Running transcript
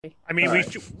I mean,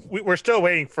 we're still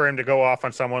waiting for him to go off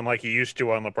on someone like he used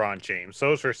to on LeBron James.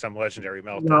 Those are some legendary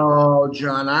meltdowns. No,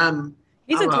 John,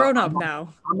 He's I'm a a grown up I'm a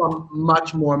now. I'm a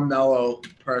much more mellow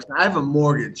person. I have a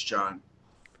mortgage, John.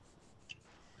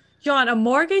 John, a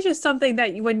mortgage is something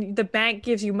that when the bank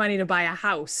gives you money to buy a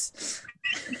house.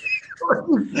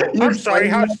 You I'm sorry.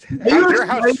 explaining How's that? Are how's you your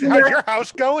house? explaining How's that? your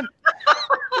house going?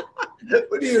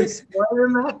 What are you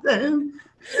explaining that to him?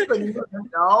 He's like, he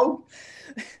doesn't know.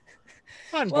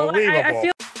 Well, I Unbelievable.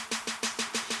 feel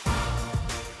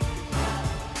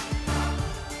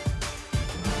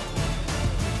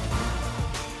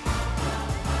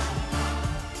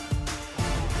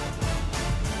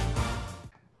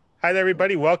Hi there,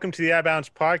 everybody. Welcome to the Out of Bounds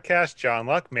podcast. John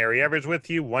Luck, Mary Evers with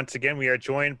you. Once again, we are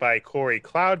joined by Corey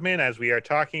Cloudman as we are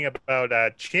talking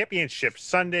about Championship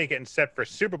Sunday, getting set for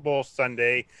Super Bowl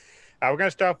Sunday. We're going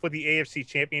to start off with the AFC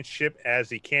Championship as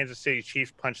the Kansas City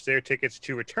Chiefs punch their tickets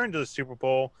to return to the Super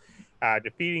Bowl,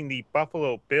 defeating the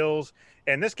Buffalo Bills.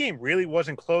 And this game really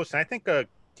wasn't close. And I think a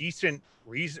decent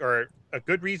reason or a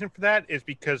good reason for that is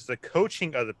because the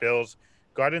coaching of the Bills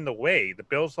got in the way. The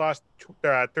Bills lost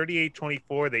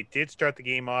 38-24. They did start the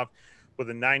game off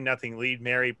with a 9-0 lead,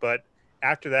 Mary, but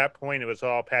after that point, it was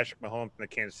all Patrick Mahomes and the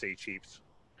Kansas City Chiefs.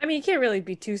 I mean, you can't really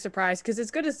be too surprised because as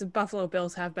good as the Buffalo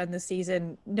Bills have been this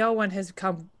season, no one has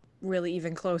come really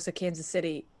even close to Kansas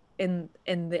City in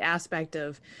the aspect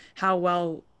of how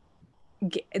well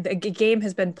the game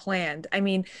has been planned. I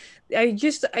mean,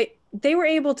 they were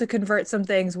able to convert some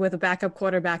things with a backup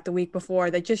quarterback the week before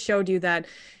that just showed you that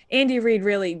Andy Reid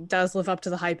really does live up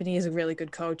to the hype and he is a really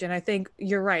good coach. And I think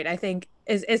you're right. I think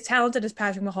as talented as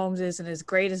Patrick Mahomes is and as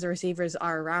great as the receivers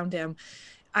are around him,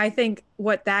 I think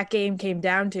what that game came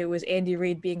down to was Andy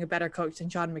Reid being a better coach than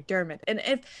Sean McDermott. And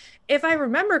if I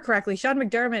remember correctly, Sean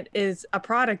McDermott is a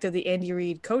product of the Andy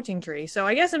Reid coaching tree. So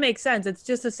I guess it makes sense. It's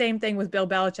just the same thing with Bill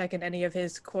Belichick and any of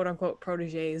his quote unquote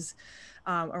proteges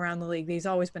around the league. He's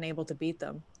always been able to beat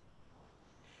them.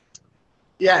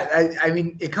 Yeah, I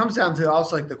mean, it comes down to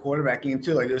also like the quarterback game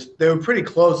too. Like they were pretty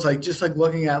close. Like just like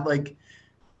looking at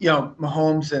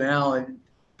Mahomes and Allen.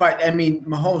 But I mean,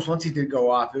 Mahomes once he did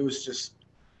go off, it was just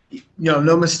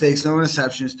no mistakes, no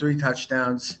interceptions, 3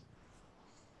 touchdowns.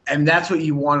 And that's what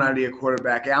you want out of your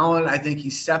quarterback. Allen, I think he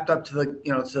stepped up to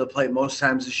the plate most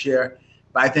times this year.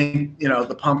 But I think,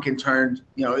 the pumpkin turned,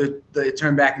 it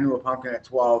turned back into a pumpkin at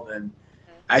 12. And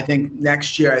I think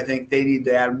next year, I think they need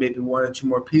to add maybe 1 or 2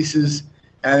 more pieces.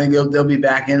 And I think they'll be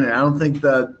back in it. I don't think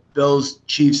the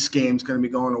Bills-Chiefs game is going to be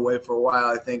going away for a while.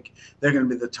 I think they're going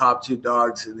to be the top 2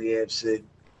 dogs in the AFC.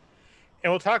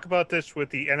 And we'll talk about this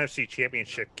with the NFC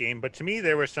Championship game. But to me,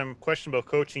 there were some questionable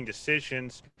coaching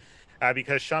decisions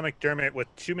because Sean McDermott, with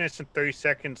 2 minutes and 30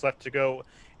 seconds left to go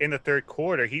in the third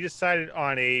quarter, he decided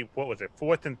on a,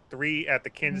 4th and 3 at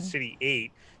the Kansas City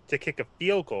 8 to kick a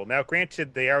field goal. Now,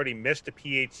 granted, they already missed a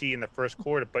PAT in the first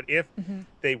quarter, but if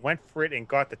they went for it and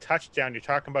got the touchdown, you're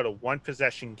talking about a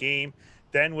 1-possession game.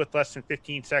 Then with less than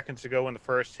 15 seconds to go in the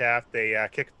first half, they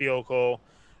kicked a field goal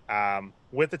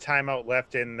with the timeout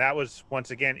left, and that was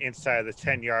once again inside of the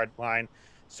 10-yard line.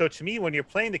 So to me, when you're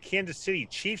playing the Kansas City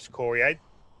Chiefs, Corey,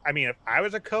 I mean, if I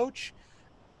was a coach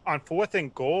on 4th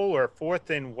and goal or 4th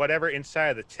and whatever inside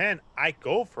of the 10, I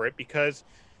go for it because,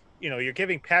 you're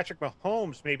giving Patrick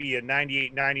Mahomes maybe a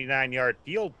 98, 99-yard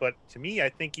field. But to me, I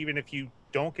think even if you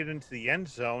don't get into the end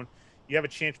zone, you have a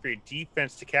chance for your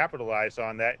defense to capitalize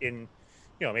on that and,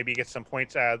 maybe get some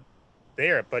points out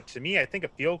there. But to me, I think a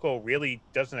field goal really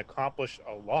doesn't accomplish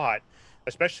a lot,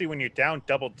 especially when you're down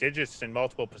double digits in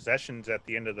multiple possessions at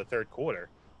the end of the third quarter.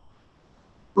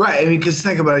 Right. I mean, because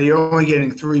think about it, you're only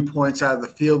getting 3 points out of the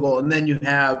field goal, and then you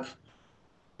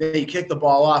kick the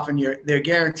ball off, and they're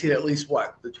guaranteed at least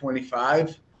the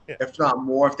 25, if not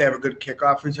more, if they have a good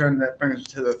kickoff return. That brings them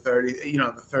to the 30,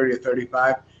 the 30 or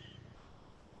 35.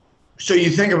 So you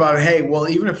think about it, hey, well,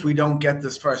 even if we don't get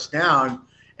this first down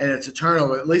and it's a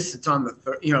turnover, at least it's on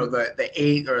the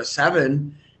 8 or a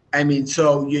 7. I mean,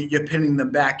 so you're pinning them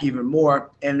back even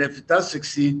more, and if it does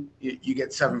succeed, you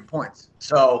get 7 points.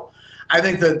 So I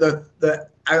think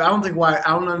I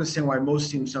don't understand why most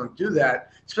teams don't do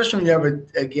that, especially when you have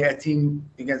a team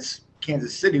against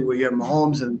Kansas City where you have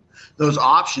Mahomes and those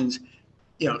options.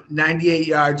 98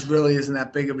 yards really isn't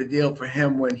that big of a deal for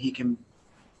him when he can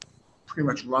pretty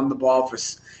much run the ball for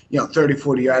 30,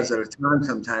 40 yards at a time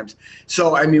sometimes.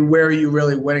 So, I mean, where are you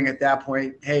really winning at that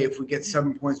point? Hey, if we get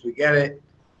 7 points, we get it.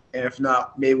 And if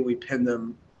not, maybe we pin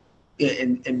them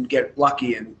and get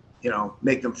lucky and,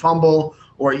 make them fumble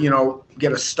or,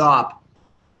 get a stop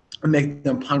and make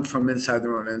them punt from inside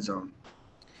their own end zone.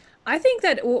 I think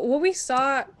that what we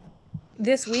saw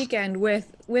this weekend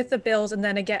with the Bills and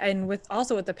then again and with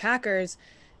also with the Packers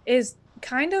is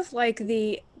kind of like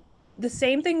the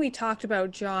same thing we talked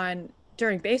about, John,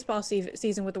 during baseball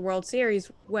season with the World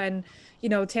Series when,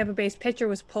 Tampa Bay's pitcher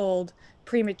was pulled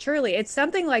prematurely. It's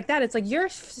something like that. It's like you're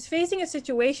facing a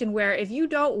situation where if you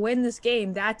don't win this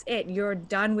game, that's it. You're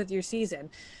done with your season.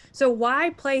 So why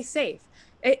play safe?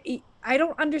 I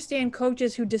don't understand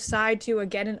coaches who decide to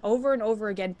again and over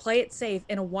again play it safe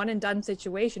in a one and done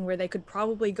situation where they could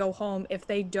probably go home if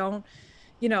they don't,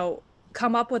 you know,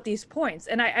 come up with these points.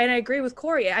 And I agree with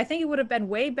Corey. I think it would have been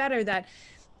way better that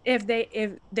if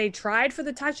they tried for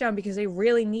the touchdown because they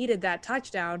really needed that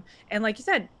touchdown. And like you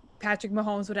said, Patrick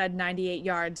Mahomes would have had 98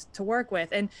 yards to work with.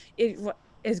 And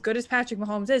as good as Patrick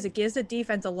Mahomes is, it gives the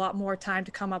defense a lot more time to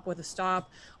come up with a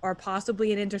stop or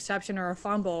possibly an interception or a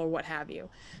fumble or what have you.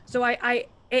 So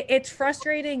it's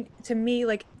frustrating to me,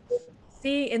 like,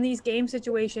 see in these game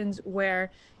situations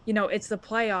where, it's the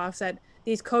playoffs that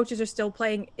these coaches are still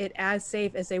playing it as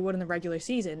safe as they would in the regular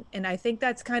season. And I think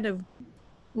that's kind of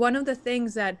one of the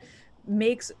things that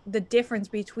makes the difference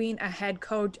between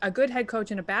a good head coach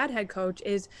and a bad head coach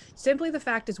is simply the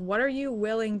fact is what are you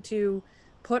willing to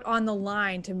put on the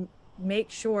line to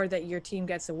make sure that your team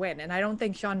gets a win. And I don't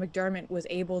think Sean McDermott was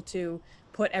able to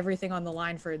put everything on the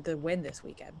line for the win this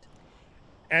weekend.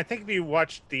 And I think if you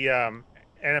watched the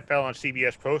NFL on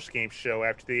CBS post-game show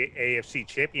after the AFC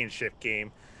Championship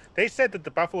game, they said that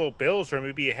the Buffalo Bills were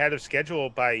maybe ahead of schedule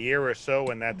by a year or so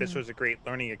and that this was a great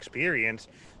learning experience.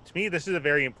 To me, this is a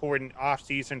very important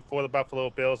offseason for the Buffalo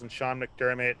Bills and Sean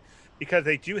McDermott because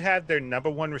they do have their number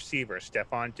one receiver,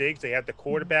 Stephon Diggs. They have the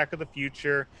quarterback of the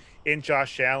future in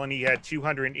Josh Allen. He had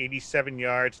 287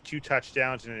 yards, 2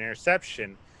 touchdowns, and an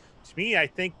interception. To me, I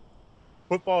think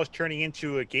football is turning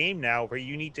into a game now where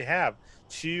you need to have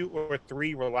 2 or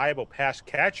 3 reliable pass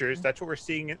catchers. That's what we're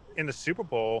seeing in the Super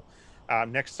Bowl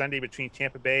next Sunday between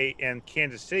Tampa Bay and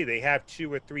Kansas City. They have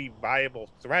 2 or 3 viable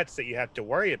threats that you have to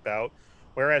worry about.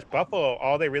 Whereas Buffalo,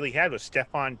 all they really had was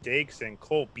Stephon Diggs and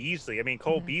Cole Beasley. I mean,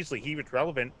 Cole Beasley, he was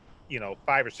relevant,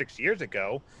 5 or 6 years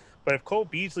ago. But if Cole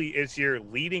Beasley is your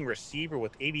leading receiver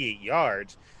with 88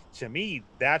 yards, to me,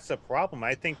 that's a problem.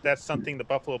 I think that's something the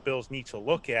Buffalo Bills need to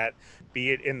look at,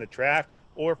 be it in the draft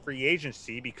or free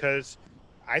agency, because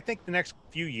I think the next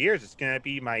few years it's going to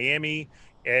be Miami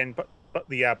and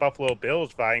the Buffalo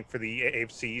Bills vying for the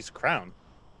AFC's crown.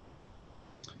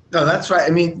 No, that's right.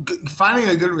 I mean, finding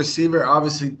a good receiver,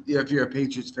 obviously, if you're a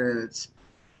Patriots fan, it's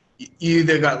you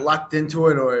either got lucked into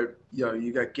it or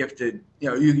you got gifted.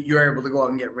 You're able to go out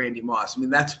and get Randy Moss. I mean,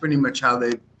 that's pretty much how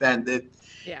they've been.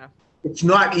 Yeah. It's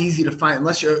not easy to find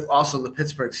unless you're also the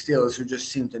Pittsburgh Steelers, who just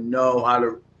seem to know how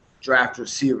to draft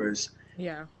receivers.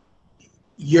 Yeah.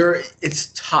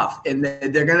 It's tough, and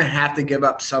they're going to have to give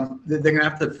up some. They're going to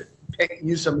have to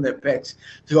use some of their picks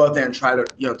to go out there and try to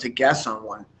to guess on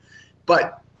one.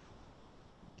 But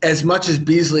as much as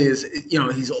Beasley is,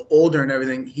 he's older and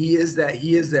everything, he is their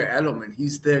Edelman.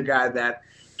 He's their guy that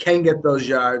can get those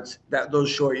yards, those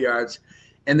short yards,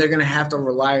 and they're going to have to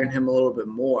rely on him a little bit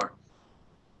more.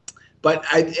 But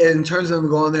in terms of them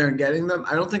going there and getting them,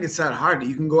 I don't think it's that hard.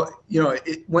 You can go,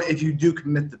 if you do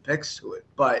commit the picks to it.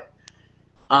 But,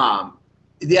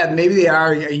 maybe they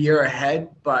are a year ahead,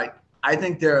 but I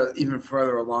think they're even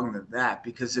further along than that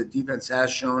because the defense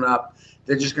has shown up.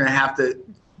 They're just going to have to,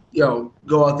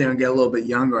 go out there and get a little bit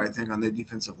younger, I think, on their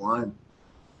defensive line.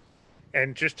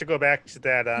 And just to go back to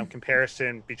that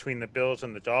comparison between the Bills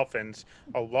and the Dolphins,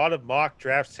 a lot of mock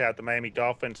drafts have the Miami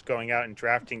Dolphins going out and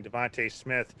drafting Devontae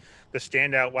Smith, the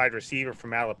standout wide receiver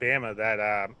from Alabama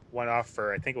that went off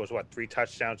for, I think it was, 3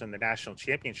 touchdowns in the national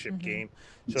championship game.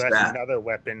 So that's another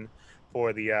weapon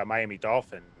for the Miami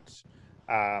Dolphins.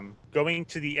 Going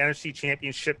to the NFC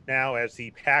Championship now as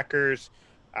the Packers,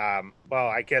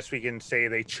 I guess we can say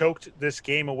they choked this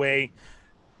game away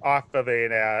off of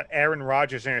an Aaron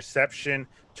Rodgers interception.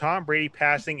 Tom Brady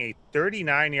passing a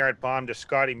 39-yard bomb to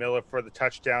Scotty Miller for the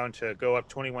touchdown to go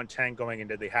up 21-10 going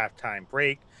into the halftime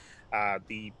break.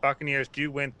 The Buccaneers do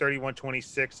win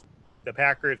 31-26. The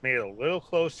Packers made it a little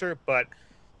closer, but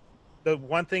the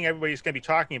one thing everybody's going to be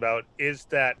talking about is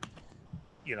that,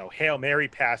 Hail Mary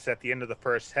pass at the end of the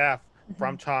first half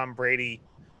from Tom Brady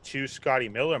to Scotty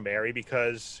Miller, Mary,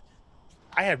 because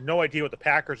I have no idea what the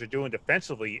Packers are doing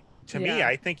defensively. To me,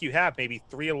 I think you have maybe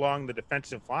 3 along the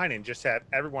defensive line and just have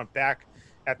everyone back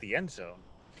at the end zone.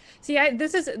 See,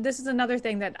 this is another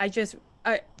thing that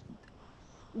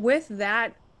with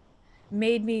that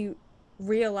made me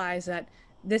realize that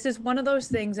this is one of those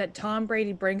things that Tom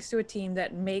Brady brings to a team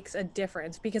that makes a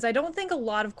difference, because I don't think a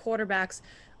lot of quarterbacks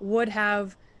would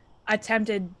have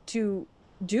attempted to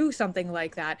do something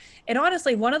like that. And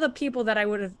honestly, one of the people that I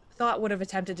would have thought would have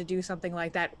attempted to do something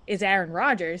like that is Aaron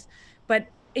Rodgers, but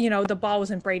the ball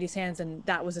was in Brady's hands and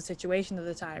that was the situation at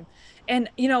the time. And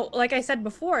like I said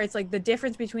before, it's like the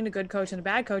difference between a good coach and a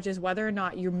bad coach is whether or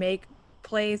not you make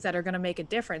plays that are going to make a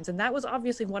difference. And that was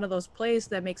obviously one of those plays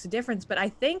that makes a difference. But I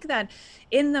think that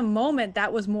in the moment,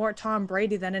 that was more Tom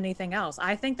Brady than anything else.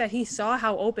 I think that he saw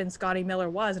how open Scotty Miller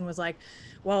was and was like,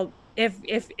 well, if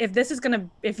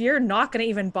you're not going to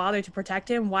even bother to protect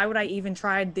him, why would I even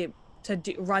try to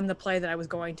run the play that I was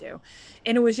going to?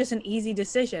 And it was just an easy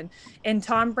decision. And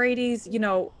Tom Brady's,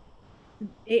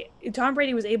 Tom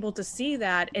Brady was able to see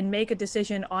that and make a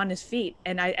decision on his feet.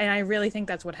 And I really think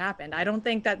that's what happened. I don't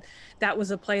think that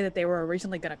was a play that they were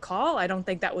originally going to call. I don't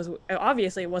think that was,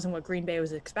 obviously it wasn't what Green Bay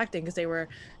was expecting because they were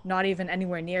not even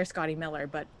anywhere near Scotty Miller.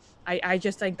 But I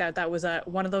just think that was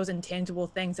one of those intangible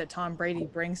things that Tom Brady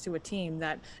brings to a team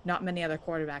that not many other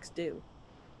quarterbacks do.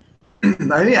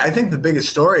 I think the biggest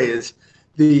story is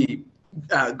the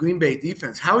Green Bay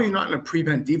defense. How are you not in a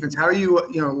prevent defense? How are you,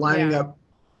 lining up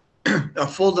a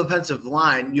full defensive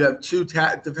line? You have two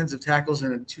defensive tackles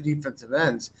and two defensive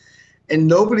ends, and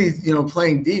nobody's,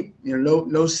 playing deep.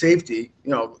 No safety,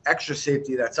 extra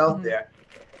safety that's out there.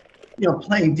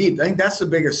 Playing deep. I think that's the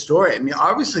biggest story. I mean,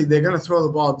 obviously they're going to throw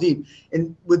the ball deep,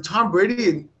 and with Tom Brady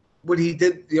and what he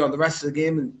did, the rest of the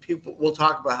game, and people will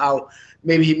talk about how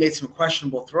maybe he made some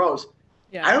questionable throws.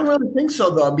 Yeah. I don't really think so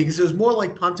though, because it was more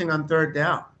like punting on third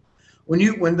down. When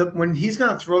he's going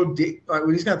to throw deep,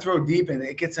 and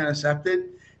it gets intercepted,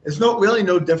 there's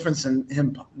no difference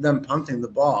in them punting the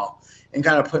ball and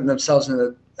kind of putting themselves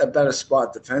in a better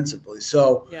spot defensively.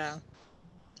 So yeah.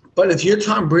 But if you're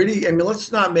Tom Brady, I mean,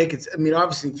 let's not make it. I mean,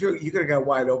 obviously, if you could have got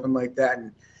wide open like that,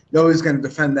 and nobody's going to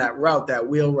defend that route, that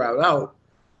wheel route out.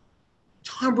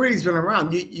 Tom Brady's been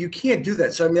around. You can't do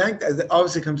that. So I mean, I think it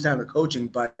obviously comes down to coaching,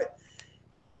 but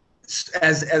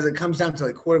as it comes down to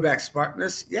like quarterback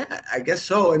smartness, yeah, I guess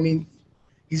so. I mean,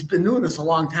 he's been doing this a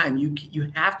long time.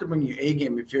 You have to bring your A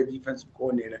game if you're a defensive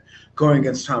coordinator going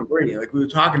against Tom Brady. Like we were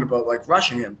talking about, like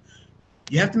rushing him.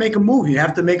 You have to make him move. You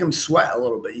have to make him sweat a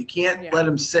little bit. You can't let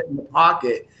him sit in the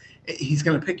pocket. He's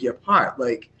going to pick you apart.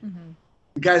 Like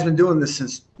the guy's been doing this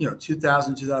since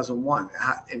 2000, 2001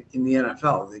 in the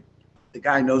NFL. The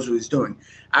guy knows what he's doing.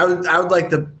 I would like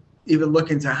to even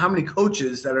look into how many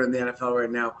coaches that are in the NFL right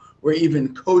now were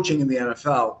even coaching in the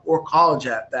NFL or college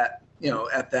at that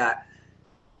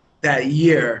that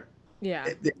year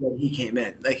that he came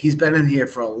in. Like he's been in here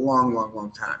for a long, long,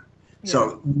 long time. Yeah.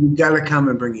 So you got to come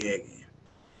and bring your A game.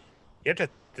 You have to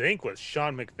think with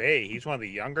Sean McVay, he's one of the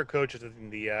younger coaches in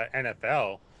the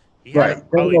NFL. He had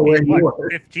probably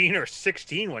 15 or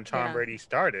 16 when Tom Brady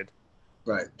started.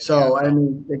 Right. So, I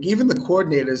mean, like even the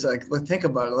coordinators, like, think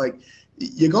about it. Like,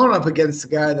 you're going up against a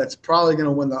guy that's probably going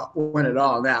to win it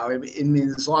all now. I mean,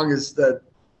 as long as the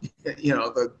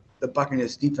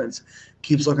Buccaneers defense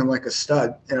keeps looking like a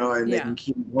stud, and they can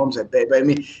keep Mahomes at bay. But I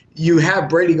mean, you have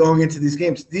Brady going into these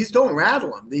games. These don't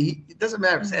rattle him. It doesn't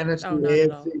matter if it's NFC,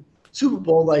 AFC, Super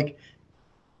Bowl. Like,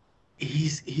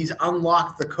 he's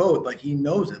unlocked the code. Like, he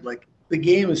knows it. Like, the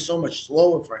game is so much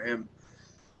slower for him.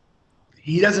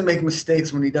 He doesn't make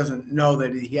mistakes when he doesn't know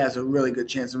that he has a really good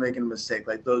chance of making a mistake.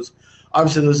 Like those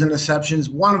interceptions.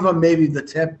 One of them, maybe the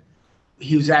tip,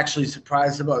 he was actually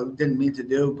surprised about, didn't mean to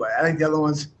do. But I think the other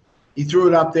ones, he threw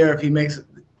it up there. If he makes,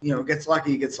 gets lucky,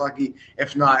 he gets lucky.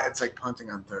 If not, it's like punting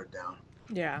on third down.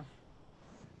 Yeah.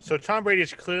 So Tom Brady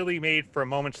is clearly made for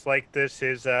moments like this.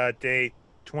 His day,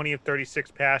 20 of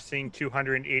 36 passing,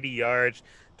 280 yards,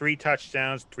 3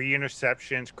 touchdowns, 3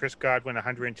 interceptions. Chris Godwin,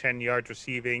 110 yards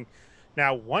receiving.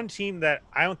 Now, one team that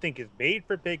I don't think is made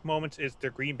for big moments is the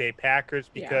Green Bay Packers,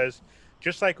 because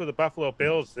just like with the Buffalo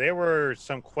Bills, there were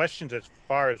some questions as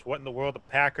far as what in the world the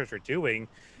Packers are doing.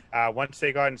 Once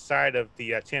they got inside of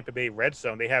the Tampa Bay red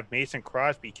zone, they have Mason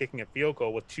Crosby kicking a field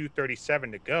goal with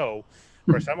 2:37 to go,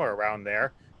 or somewhere around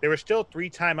there. There were still 3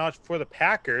 timeouts for the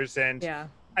Packers, and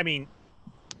I mean,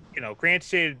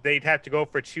 granted they'd have to go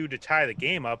for 2 to tie the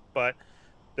game up, but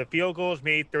the field goal is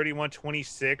made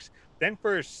 31-26. Then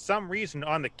for some reason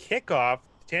on the kickoff,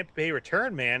 Tampa Bay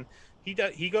return man, he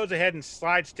goes ahead and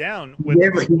slides down. He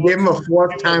gave him a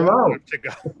 4th timeout to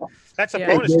go. That's a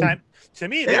bonus time. To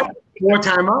me, there were 4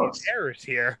 timeouts. Errors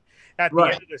here at the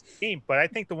end of this game. But I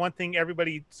think the one thing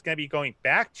everybody's going to be going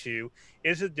back to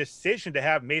is the decision to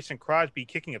have Mason Crosby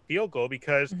kicking a field goal,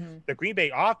 because the Green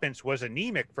Bay offense was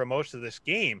anemic for most of this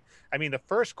game. I mean, the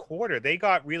first quarter, they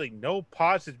got really no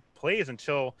positive plays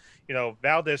until,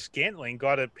 Valdez-Scantling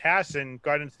got a pass and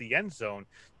got into the end zone.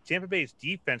 Tampa Bay's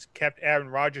defense kept Aaron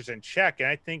Rodgers in check. And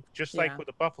I think just like with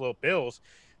the Buffalo Bills,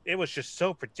 it was just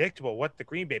so predictable what the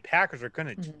Green Bay Packers are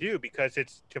going to do, because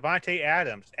it's Devontae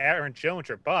Adams, Aaron Jones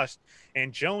or bust.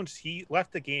 And Jones, he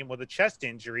left the game with a chest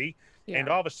injury. Yeah. And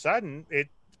all of a sudden,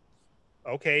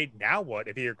 okay, now what?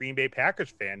 If you're a Green Bay Packers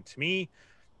fan, to me,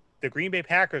 the Green Bay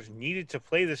Packers needed to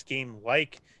play this game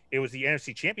like it was the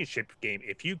NFC Championship game.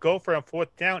 If you go for a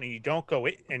fourth down and you don't go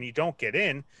in, and you don't get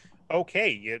in, okay,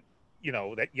 you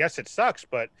know that, yes, it sucks,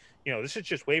 but this is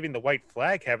just waving the white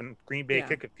flag, having Green Bay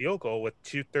kick a field goal with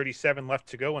 2:37 left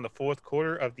to go in the fourth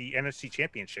quarter of the NFC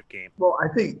Championship game. Well, I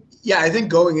think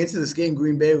going into this game,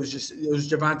 Green Bay was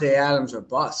Devontae Adams or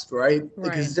bust, right?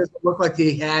 Because it doesn't look like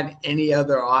they had any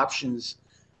other options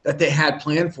that they had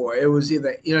planned for. It was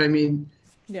either, you know what I mean?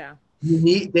 Yeah.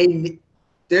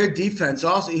 Their defense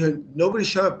also, nobody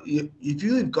showed up. If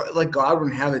you leave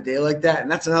Godwin have a day like that,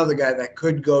 and that's another guy that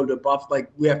could go to Buffalo,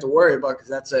 like we have to worry about,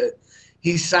 because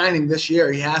he's signing this year.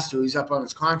 He has to. He's up on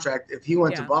his contract. If he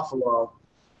went to Buffalo,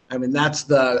 I mean, that's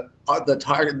the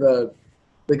target,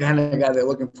 the kind of guy they're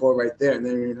looking for right there, and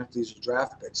then you're gonna have to use a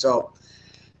draft pick. So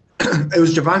it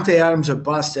was Devontae Adams or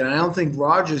bust, and I don't think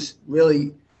Rodgers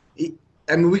really.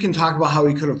 I mean, we can talk about how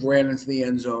he could have ran into the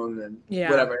end zone and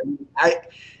whatever.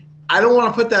 I don't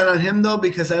want to put that on him, though,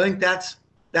 because I think that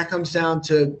comes down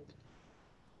to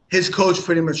his coach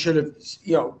pretty much should have,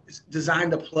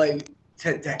 designed a play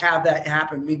to have that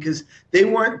happen, because they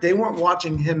weren't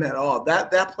watching him at all.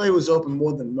 That play was open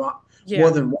more than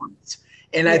once.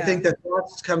 And I think that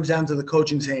comes down to the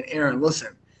coaching saying, Aaron,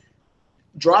 listen,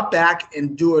 drop back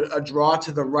and do a draw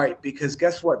to the right, because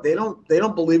guess what? They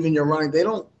don't believe in your running.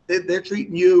 They're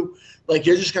treating you like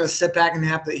you're just going to sit back and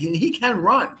he can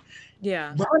run.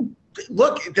 Yeah. Run.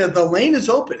 Look, the lane is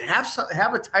open.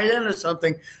 Have a tight end or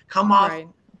something come off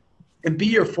and be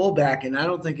your fullback. And I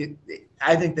don't think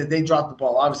I think that they dropped the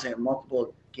ball, obviously, on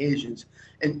multiple occasions.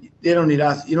 And they don't need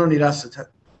us. You don't need us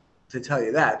to tell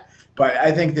you that. But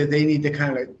I think that they need to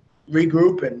kind of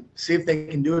regroup and see if they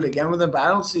can do it again with them. But I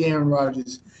don't see Aaron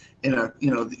Rodgers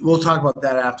we'll talk about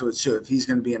that afterwards too, if he's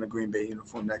going to be in a Green Bay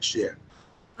uniform next year.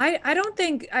 I don't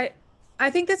think I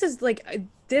think this is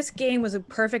this game was a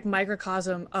perfect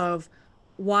microcosm of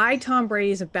why Tom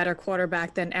Brady is a better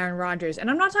quarterback than Aaron Rodgers. And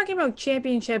I'm not talking about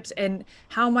championships and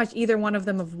how much either one of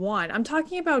them have won. I'm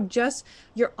talking about just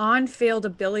your on-field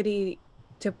ability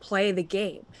to play the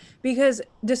game. Because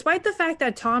despite the fact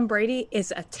that Tom Brady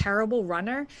is a terrible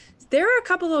runner, there are a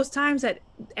couple of those times that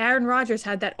Aaron Rodgers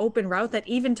had that open route that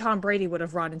even Tom Brady would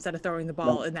have run instead of throwing the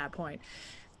ball in that point.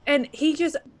 And he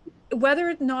just, whether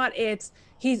or not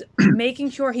he's making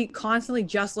sure he constantly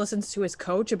just listens to his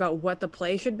coach about what the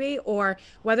play should be, or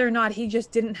whether or not he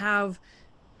just didn't have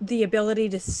the ability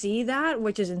to see that,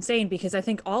 which is insane, because I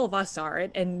think all of us are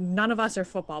it and none of us are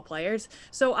football players.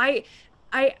 So I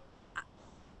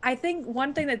think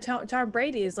one thing that Tom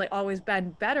Brady has always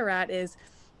been better at is,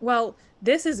 well,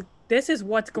 this is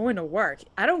what's going to work.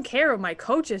 I don't care what my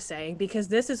coach is saying, because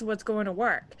this is what's going to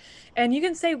work. And you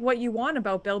can say what you want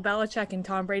about Bill Belichick and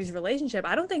Tom Brady's relationship.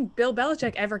 I don't think Bill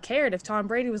Belichick ever cared if Tom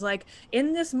Brady was like,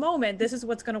 in this moment, this is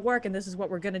what's going to work and this is what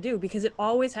we're going to do, because it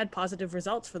always had positive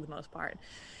results for the most part.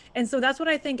 And so that's what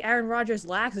I think Aaron Rodgers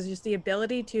lacks, is just the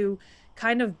ability to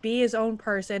kind of be his own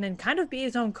person and kind of be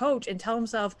his own coach and tell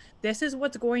himself, this is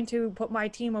what's going to put my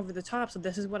team over the top. So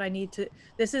this is what I need to,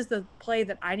 this is the play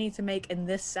that I need to make in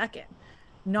this second,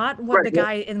 not what the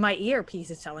guy in my earpiece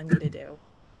is telling me to do.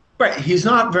 Right. He's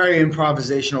not very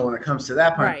improvisational when it comes to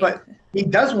that part, but he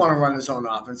does want to run his own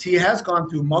offense. He has gone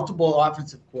through multiple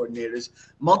offensive coordinators,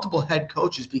 multiple head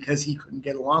coaches, because he couldn't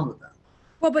get along with them.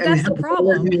 Well, but that's the problem.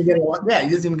 He doesn't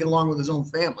even get along with his own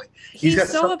family. He's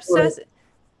so obsessed.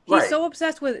 He's so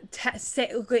obsessed with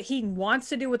he wants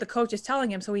to do what the coach is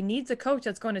telling him, so he needs a coach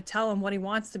that's going to tell him what he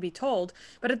wants to be told.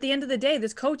 But at the end of the day,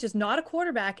 this coach is not a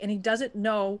quarterback, and he doesn't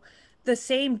know the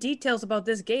same details about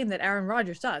this game that Aaron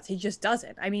Rodgers does. He just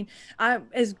doesn't. I mean,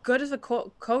 as good as a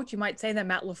coach you might say that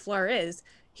Matt LaFleur is,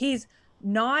 he's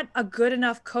not a good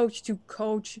enough coach to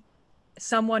coach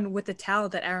someone with the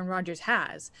talent that Aaron Rodgers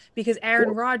has, because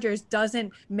Aaron Rodgers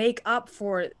doesn't make up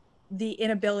for the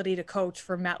inability to coach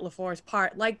for Matt LaFleur's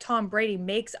part, like Tom Brady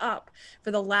makes up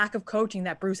for the lack of coaching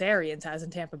that Bruce Arians has in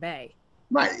Tampa Bay.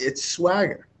 Right. It's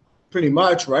swagger, pretty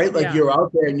much, right? You're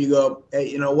out there and you go, hey,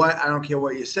 you know what? I don't care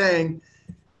what you're saying.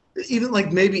 Even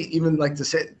to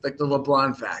say the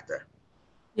LeBron factor.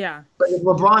 Yeah. But if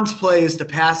LeBron's play is to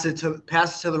pass it to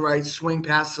the right, swing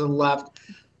pass to the left,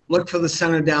 look for the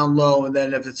center down low, and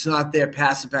then if it's not there,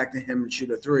 pass it back to him and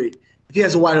shoot a three. If he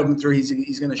has a wide open three,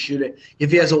 he's going to shoot it.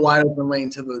 If he has a wide open lane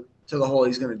to the hole,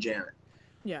 he's going to jam it.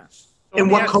 Yeah. And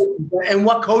what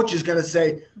coach is going to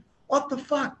say, what the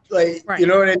fuck? You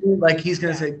know what I mean? He's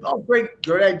going to say, oh, great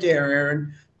idea,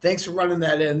 Aaron. Thanks for running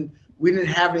that in. We didn't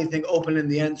have anything open in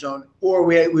the end zone, or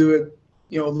we were,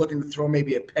 looking to throw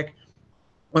maybe a pick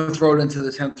or throw it into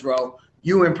the 10th row.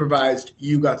 You improvised.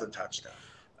 You got the touchdown.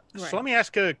 Right. So let me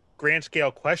ask a grand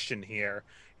scale question here.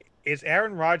 Is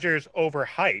Aaron Rodgers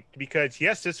overhyped? Because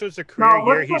yes, this was a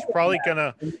career year. He's probably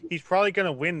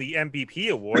gonna win the MVP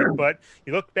award. But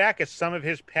you look back at some of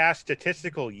his past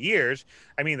statistical years.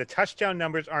 I mean, the touchdown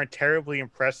numbers aren't terribly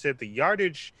impressive. The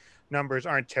yardage numbers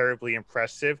aren't terribly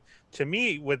impressive. To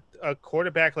me, with a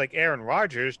quarterback like Aaron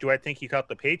Rodgers, do I think he caught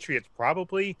the Patriots?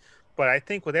 Probably. But I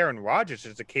think with Aaron Rodgers,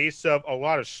 it's a case of a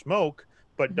lot of smoke,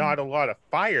 but not a lot of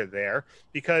fire there.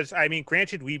 Because, I mean,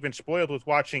 granted, we've been spoiled with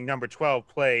watching number 12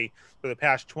 play for the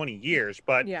past 20 years.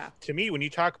 But to me, when you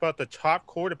talk about the top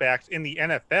quarterbacks in the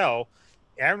NFL,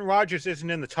 Aaron Rodgers isn't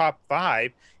in the top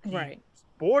 5. He's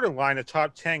borderline a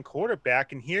top 10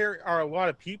 quarterback. And here are a lot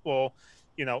of people,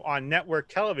 on network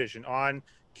television, on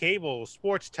cable,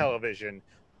 sports television,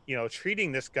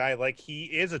 treating this guy like he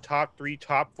is a top 3,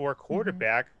 top 4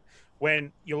 quarterback.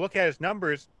 When you look at his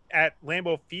numbers at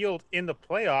Lambeau Field in the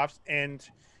playoffs, and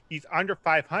he's under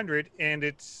 500, and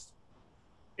it's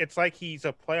like he's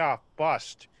a playoff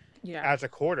bust as a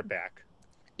quarterback.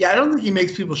 Yeah, I don't think he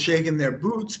makes people shake in their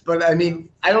boots, but I mean,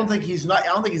 I don't think he's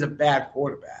a bad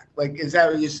quarterback. Like, is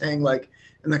that what you're saying? Like,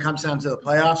 and it comes down to the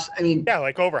playoffs. I mean, yeah,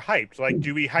 like overhyped. Like,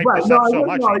 do we hype this up so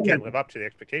much he can't live up to the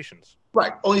expectations?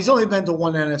 Right. Well, he's only been to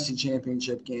one NFC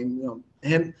Championship game.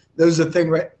 There's a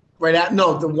thing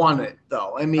the won it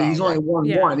though. I mean, he's only won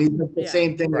one. He's the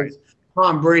same thing as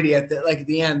Tom Brady at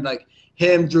the end. Like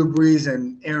him, Drew Brees,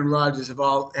 and Aaron Rodgers have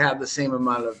all had the same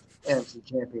amount of NFC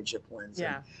Championship wins.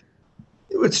 Yeah,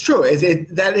 and it's true.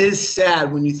 That is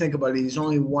sad when you think about it. He's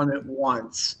only won it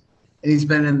once, and he's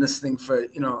been in this thing for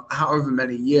however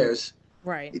many years.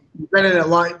 Right. He's been in it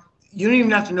long. You don't even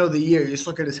have to know the year. You just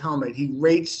look at his helmet. He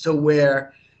rates to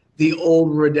wear the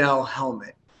old Riddell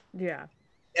helmet. Yeah.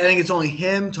 I think it's only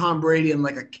him, Tom Brady, and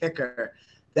like a kicker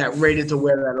that rated to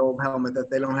wear that old helmet, that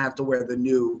they don't have to wear the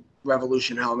new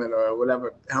Revolution helmet or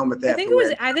whatever helmet they have to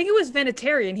wear. I think it was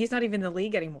Vinatieri, and he's not even in the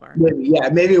league anymore.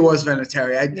 Maybe it was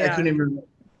Vinatieri. I couldn't even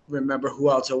remember who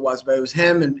else it was, but it was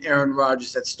him and Aaron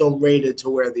Rodgers that still rated to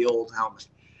wear the old helmet.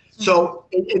 So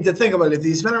to think about it, if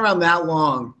he's been around that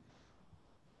long,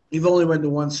 you've only been to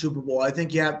one Super Bowl. I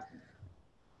think you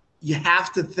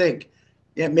have to think,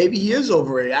 maybe he is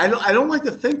overrated. I don't like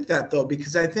to think that though,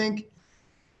 because I think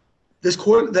the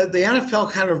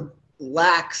NFL kind of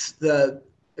lacks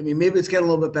maybe it's getting a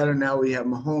little bit better now. We have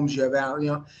Mahomes, you have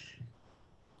Allen,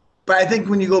 but I think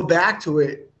when you go back to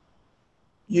it,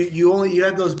 you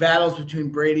have those battles between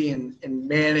Brady and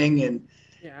Manning, and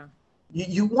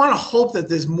you want to hope that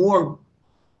there's more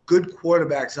good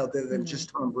quarterbacks out there than just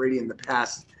Tom Brady in the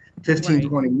past 15,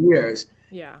 20 years.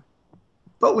 Yeah.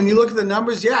 But when you look at the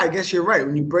numbers, I guess you're right.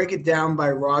 When you break it down by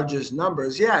Rodgers'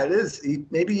 numbers, it is.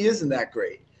 Maybe he isn't that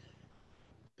great.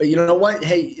 But you know what?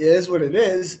 Hey, it is what it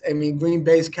is. I mean, Green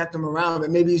Bay's kept him around, but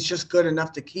maybe he's just good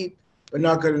enough to keep, but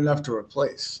not good enough to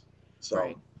replace.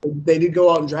 So they did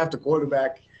go out and draft a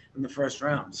quarterback in the first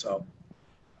round. So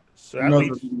that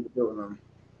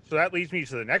leads me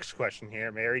to the next question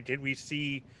here, Mary. Did we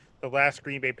see the last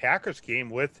Green Bay Packers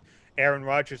game with Aaron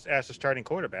Rodgers as the starting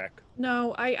quarterback?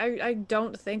 No, I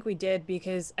don't think we did,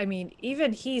 because I mean,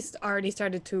 even he's already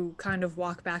started to kind of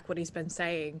walk back what he's been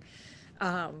saying.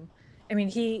 I mean,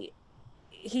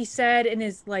 he said in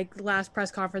his last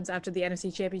press conference after the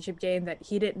NFC Championship game that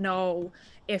he didn't know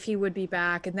if he would be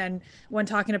back, and then when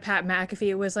talking to Pat McAfee,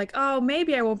 it was like, oh,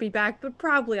 maybe I won't be back, but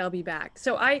probably I'll be back.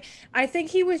 So I think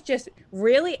he was just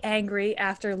really angry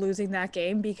after losing that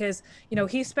game, because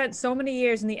he spent so many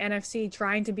years in the NFC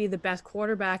trying to be the best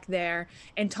quarterback there,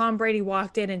 and Tom Brady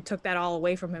walked in and took that all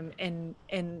away from him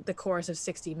in the course of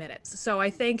 60 minutes. So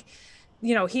I think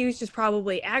he was just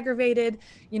probably aggravated.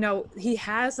 He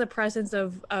has the presence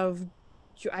of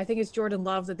I think it's Jordan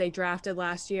Love that they drafted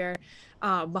last year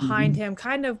behind him,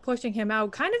 kind of pushing him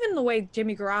out, kind of in the way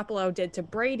Jimmy Garoppolo did to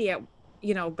Brady at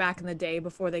back in the day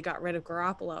before they got rid of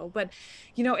Garoppolo. But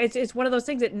it's one of those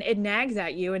things that it nags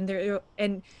at you,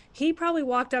 and he probably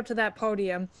walked up to that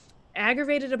podium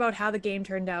aggravated about how the game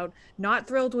turned out, not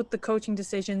thrilled with the coaching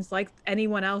decisions like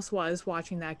anyone else was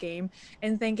watching that game,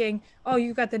 and thinking, oh,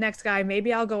 you got the next guy,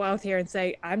 maybe I'll go out here and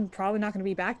say I'm probably not going to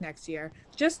be back next year,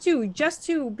 just to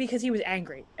because he was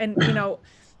angry. And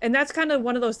and that's kind of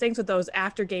one of those things with those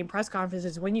after game press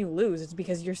conferences. When you lose, it's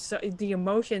because the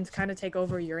emotions kind of take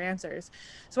over your answers.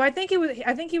 So I think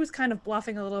he was kind of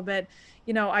bluffing a little bit.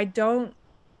 I don't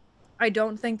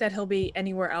think that he'll be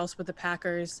anywhere else with the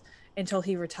Packers until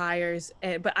he retires.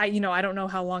 But I don't know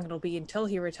how long it'll be until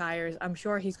he retires. I'm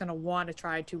sure he's going to want to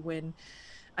try to win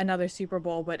another Super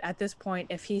Bowl. But at this point,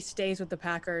 if he stays with the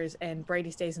Packers and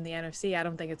Brady stays in the NFC, I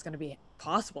don't think it's going to be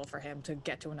possible for him to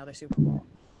get to another Super Bowl.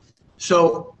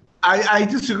 So I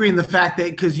disagree in the fact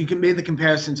that because you can make the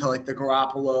comparison to like the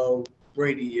Garoppolo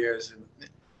Brady years, and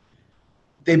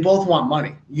they both want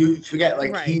money. You forget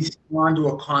he's on to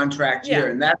a contract year,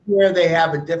 and that's where they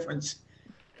have a difference.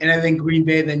 And I think Green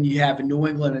Bay, then you have in New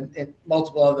England and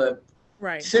multiple other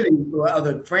cities or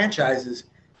other franchises.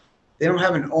 They don't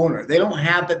have an owner. They don't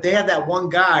have that. They have that one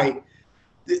guy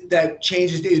that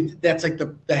changes. That's like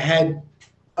the head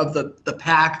of the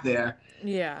pack there.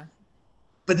 Yeah.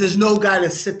 But there's no guy to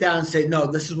sit down and say, no,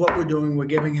 this is what we're doing. We're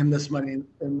giving him this money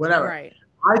and whatever. Right.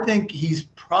 I think he's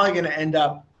probably going to end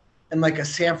up in like a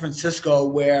San Francisco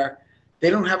where they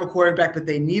don't have a quarterback, but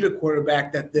they need a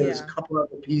quarterback that there's a couple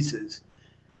other pieces.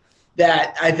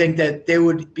 That I think that they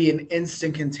would be an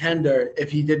instant contender if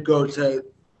he did go to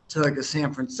like a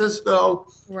San Francisco,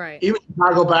 even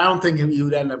Chicago. But I don't think he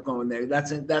would end up going there.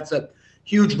 That's a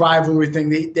huge rivalry thing.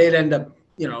 They'd end up,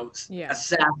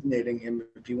 assassinating him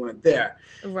if he went there.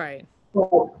 Right.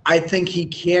 So I think he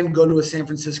can go to a San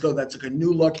Francisco that's like a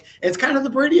new look. It's kind of the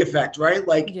Brady effect, right?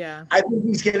 I think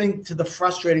he's getting to the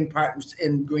frustrating part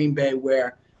in Green Bay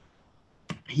where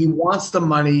he wants the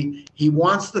money, he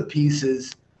wants the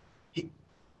pieces.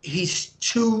 He's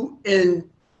too in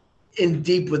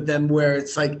deep with them where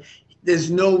it's like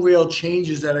there's no real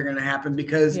changes that are going to happen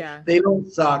because they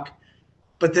don't suck,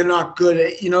 but they're not good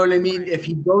at, you know what I mean? If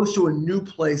he goes to a new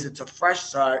place, it's a fresh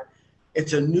start.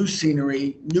 It's a new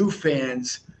scenery, new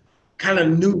fans, kind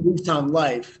of new lease on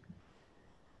life.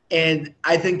 And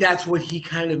I think that's what he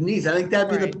kind of needs. I think that'd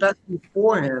be the best thing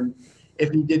for him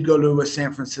if he did go to a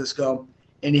San Francisco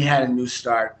and he had a new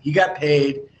start. He got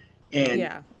paid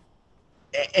and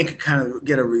could kind of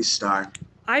get a restart.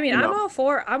 I mean, I'm all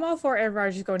for Aaron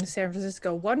Rodgers going to San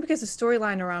Francisco. One, because the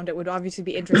storyline around it would obviously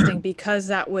be interesting because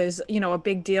that was, a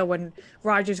big deal when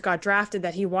Rodgers got drafted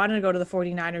that he wanted to go to the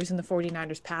 49ers and the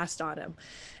 49ers passed on him.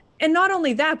 And not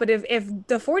only that, but if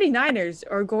the 49ers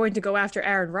are going to go after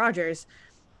Aaron Rodgers,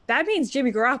 that means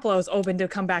Jimmy Garoppolo is open to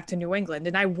come back to New England,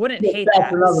 and I wouldn't hate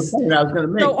that. That's another point I was going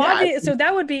to make. So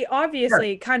that would be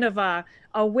obviously kind of a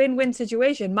win-win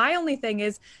situation. My only thing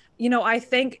is, I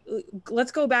think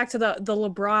let's go back to the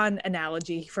LeBron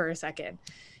analogy for a second.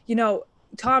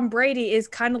 Tom Brady is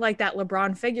kind of like that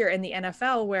LeBron figure in the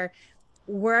NFL where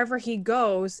wherever he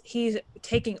goes, he's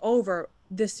taking over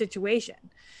this situation.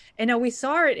 And now we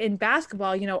saw it in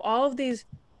basketball, all of these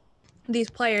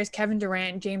players, Kevin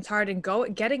Durant, James Harden,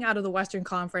 getting out of the Western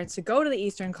Conference to go to the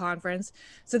Eastern Conference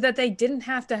so that they didn't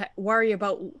have to worry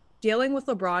about dealing with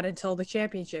LeBron until the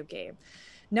championship game.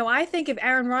 Now, I think if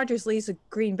Aaron Rodgers leaves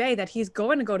Green Bay, that he's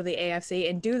going to go to the AFC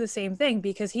and do the same thing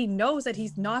because he knows that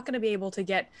he's not going to be able to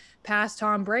get past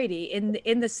Tom Brady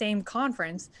in the same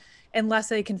conference unless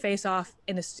they can face off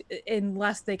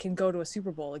unless they can go to a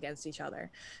Super Bowl against each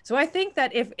other. So I think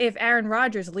that if Aaron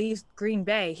Rodgers leaves Green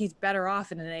Bay, he's better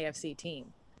off in an AFC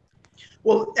team.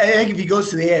 Well, I think if he goes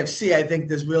to the AFC, I think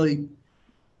there's really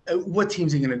what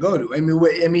team's he going to go to? I don't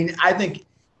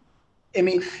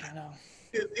know.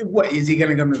 What is he going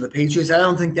to come to the Patriots? I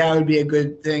don't think that would be a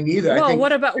good thing either. Well, I think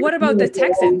what about the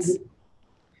Texans?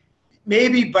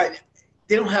 Maybe, but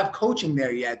they don't have coaching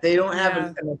there yet. They don't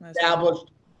have an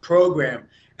established program,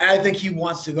 and I think he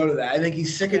wants to go to that. I think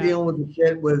he's sick of dealing with the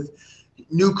shit with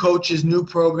new coaches, new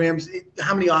programs.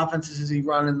 How many offenses has he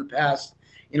run in the past?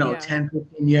 10,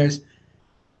 15 years.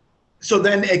 So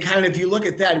then, it kind of, if you look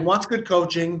at that, he wants good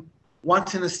coaching,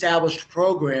 wants an established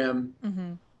program.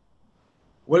 Mm-hmm.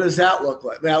 What does that look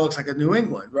like? That looks like a New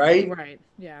England, right? Right.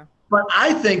 Yeah. But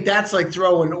I think that's like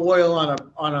throwing oil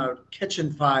on a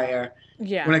kitchen fire.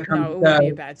 Yeah. When it comes it would be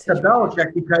a bad to situation.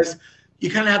 Belichick, because you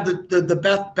kind of have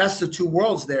the best of two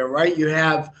worlds there, right? You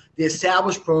have the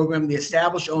established program, the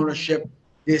established ownership,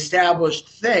 the established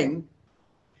thing,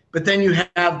 but then you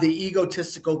have the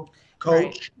egotistical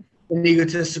coach and the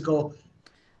egotistical,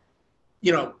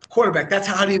 quarterback. That's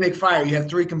how do you make fire? You have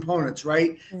three components,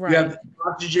 right? You have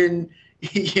oxygen,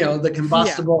 the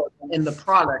combustible and the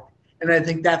product. And I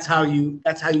think that's how you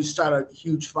start a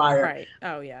huge fire. Right.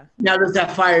 Oh yeah. Now, does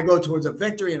that fire go towards a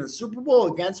victory in a Super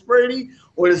Bowl against Brady,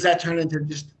 or does that turn into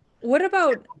just? What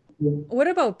about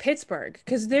Pittsburgh?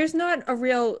 Because there's not a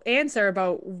real answer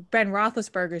about Ben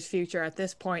Roethlisberger's future at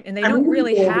this point, and they don't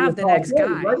really have the next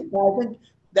guy. Right? I think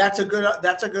that's a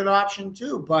good option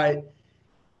too. But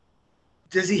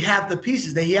does he have the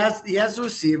pieces? He has the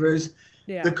receivers.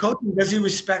 Yeah. The coaching, does he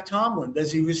respect Tomlin?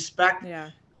 Does he respect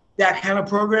that kind of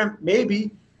program?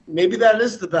 Maybe that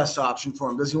is the best option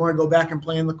for him. Does he want to go back and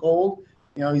play in the cold?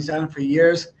 He's done it for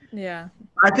years. Yeah.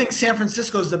 I think San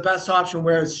Francisco is the best option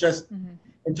where it's just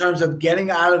in terms of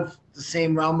getting out of the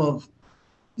same realm of,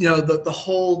 the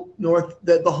whole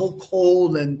the whole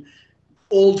cold and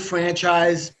old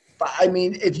franchise. But I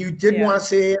mean, if you did want to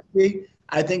say AFC,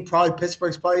 I think probably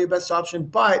Pittsburgh's probably your best option.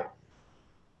 But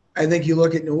I think you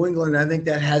look at New England, I think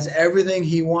that has everything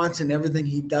he wants and everything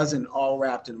he doesn't all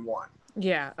wrapped in one.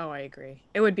 Yeah. Oh, I agree.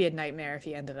 It would be a nightmare if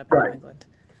he ended up in New England.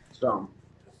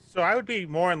 So I would be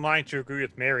more in line to agree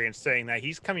with Mary in saying that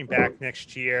he's coming back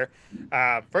next year.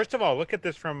 First of all, look at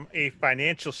this from a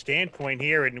financial standpoint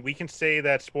here, and we can say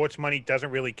that sports money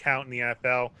doesn't really count in the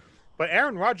NFL. But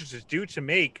Aaron Rodgers is due to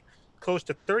make close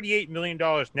to $38 million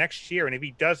next year, and if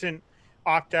he doesn't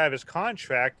opt out of his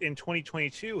contract in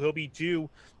 2022, he'll be due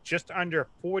just under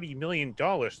 $40 million.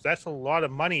 That's a lot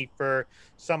of money for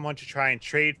someone to try and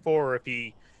trade for, or if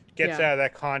he gets out of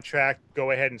that contract,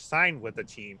 go ahead and sign with the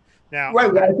team. Now,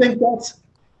 right, but I think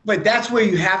that's where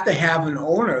you have to have an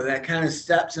owner that kind of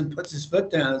steps and puts his foot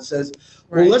down and says,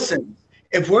 well, listen,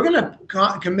 if we're going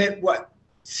to commit,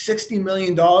 $60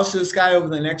 million to this guy over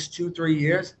the next 2-3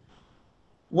 years,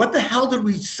 what the hell did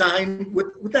we sign?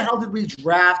 What the hell did we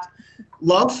draft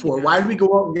Love for? Why did we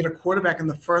go out and get a quarterback in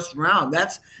the first round?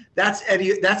 That's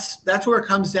Eddie. That's where it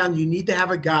comes down. You need to have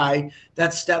a guy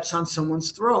that steps on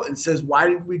someone's throat and says, why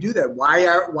did we do that? Why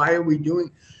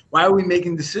are we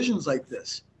making decisions like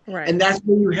this? Right. And that's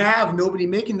where you have nobody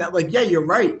making that. Like, yeah, you're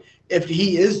right. If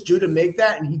he is due to make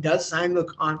that and he does sign the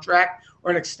contract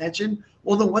or an extension,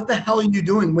 well, then what the hell are you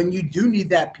doing when you do need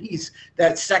that piece,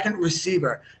 that second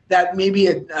receiver, that maybe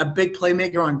a big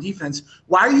playmaker on defense?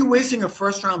 Why are you wasting a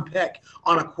first-round pick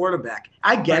on a quarterback?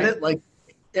 I get it. Like,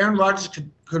 Aaron Rodgers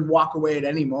could walk away at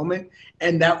any moment,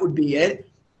 and that would be it.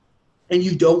 And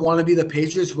you don't want to be the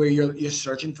Patriots where you're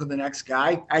searching for the next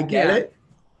guy. I get it.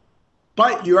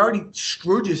 But you already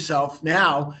screwed yourself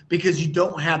now because you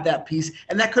don't have that piece,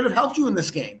 and that could have helped you in this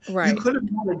game. Right. You could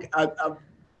have had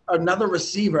another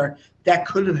receiver that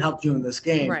could have helped you in this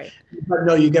game. Right. But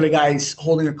no, you got a guy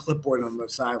holding a clipboard on the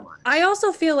sideline. I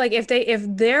also feel like if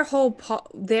their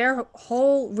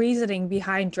whole reasoning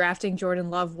behind drafting Jordan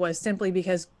Love was simply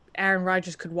because Aaron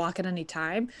Rodgers could walk at any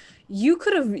time, you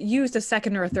could have used a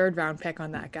second or a third round pick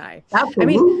on that guy.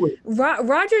 Absolutely. I mean,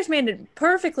 Rodgers made it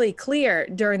perfectly clear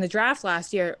during the draft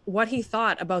last year what he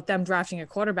thought about them drafting a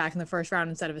quarterback in the first round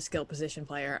instead of a skill position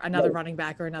player, another running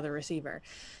back or another receiver.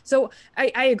 So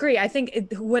I agree. I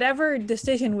think whatever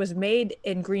decision was made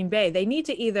in Green Bay, they need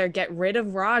to either get rid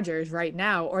of Rodgers right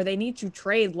now or they need to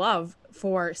trade Love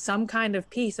for some kind of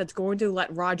piece that's going to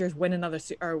let Rodgers win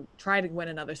try to win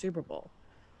another Super Bowl.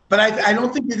 But I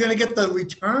don't think you're going to get the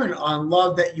return on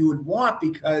Love that you would want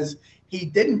because he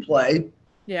didn't play.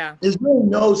 Yeah. There's really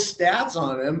no stats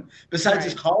on him besides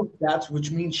his college stats,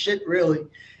 which means shit, really.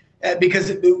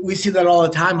 Because we see that all the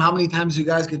time. How many times do you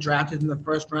guys get drafted in the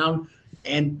first round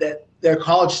and that their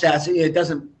college stats, it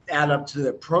doesn't add up to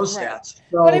their pro stats.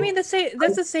 So, but I mean, that's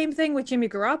the same thing with Jimmy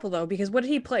Garoppolo, because what did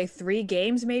he play? 3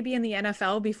 games maybe in the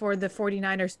NFL before the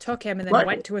 49ers took him and then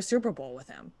went to a Super Bowl with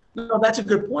him. No, that's a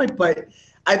good point. But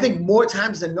I think more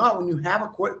times than not, when you have a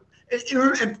court,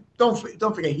 and don't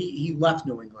forget, he left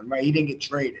New England, right? He didn't get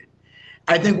traded.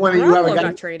 I think when you have a guy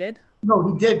got traded. No,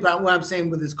 he did. But what I'm saying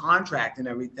with his contract and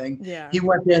everything, he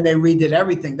went there and they redid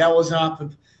everything. That was off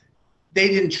of. They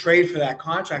didn't trade for that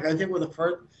contract. I think with the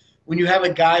first, when you have a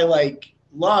guy like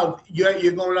Love,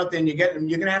 you're going out there and you're getting him.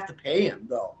 You're going to have to pay him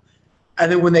though. I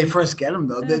think when they first get him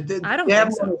though, I don't they have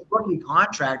think so. a rookie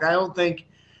contract. I don't think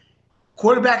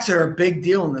quarterbacks are a big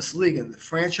deal in this league, and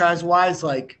franchise-wise,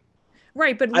 like.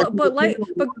 Right, but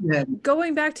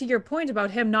going back to your point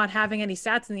about him not having any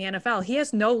stats in the NFL, he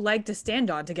has no leg to stand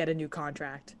on to get a new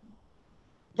contract.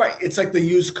 Right, it's like the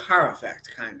used car effect,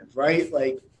 kind of, right?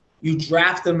 Like you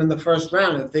draft them in the first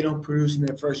round, and if they don't produce in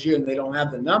their first year and they don't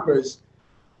have the numbers,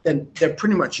 then they're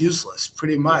pretty much useless,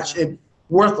 pretty much.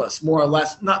 Worthless, more or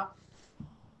less. Not,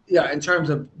 in terms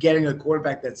of getting a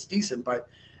quarterback that's decent, but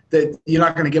that you're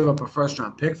not going to give up a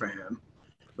first-round pick for him.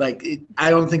 I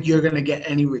don't think you're going to get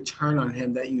any return on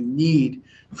him that you need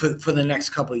for the next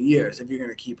couple of years if you're going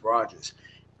to keep Rodgers.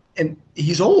 And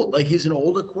he's old. He's an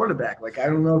older quarterback. I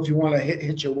don't know if you want to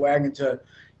hit your wagon to,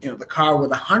 the car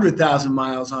with 100,000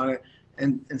 miles on it,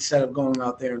 and instead of going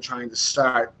out there and trying to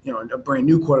start, a brand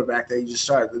new quarterback that you just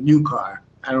started the new car.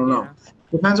 I don't know.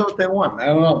 Depends on what they want. I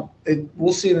don't know.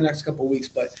 We'll see in the next couple of weeks,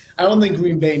 but I don't think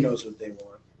Green Bay knows what they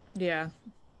want. Yeah.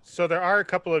 So there are a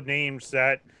couple of names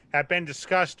that have been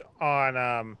discussed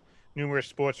on numerous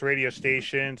sports radio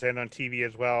stations and on TV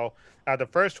as well. The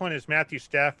first one is Matthew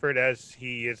Stafford, as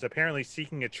he is apparently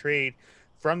seeking a trade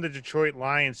from the Detroit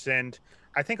Lions. And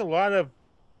I think a lot of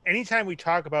anytime we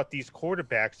talk about these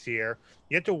quarterbacks here,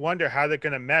 you have to wonder how they're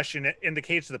going to mesh. In the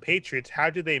case of the Patriots, how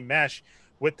do they mesh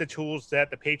with the tools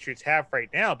that the Patriots have right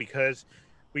now? Because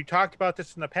we talked about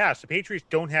this in the past. The Patriots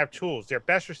don't have tools. Their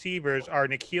best receivers are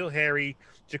N'Keal Harry,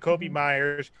 Jacoby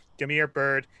Myers, Damiere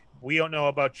Byrd. We don't know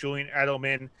about Julian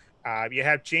Edelman. You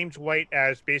have James White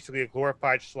as basically a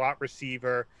glorified slot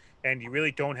receiver, and you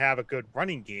really don't have a good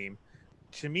running game.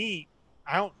 To me,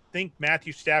 I don't think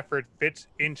Matthew Stafford fits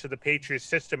into the Patriots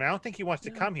system. I don't think he wants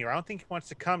to come here. I don't think he wants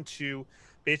to come to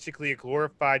basically a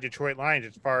glorified Detroit Lions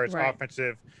as far as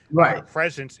offensive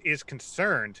presence is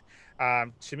concerned.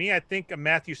 To me, I think a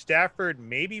Matthew Stafford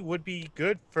maybe would be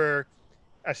good for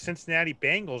a Cincinnati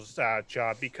Bengals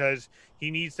job because he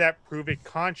needs that proven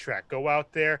contract. Go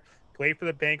out there, play for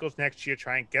the Bengals next year,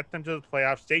 try and get them to the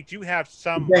playoffs. They do have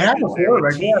some weapons there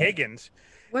with T. Higgins.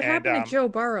 What happened to Joe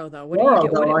Burrow, though? What do you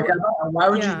do? Why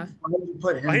would you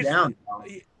put him down?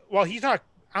 Well, he's not.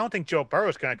 I don't think Joe Burrow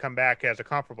is going to come back as a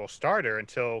comparable starter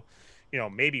until,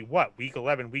 maybe week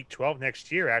 11, week 12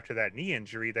 next year after that knee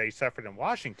injury that he suffered in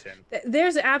Washington.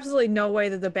 There's absolutely no way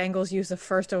that the Bengals use the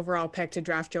first overall pick to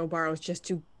draft Joe Burrow just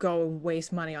to go and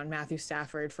waste money on Matthew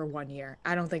Stafford for 1 year.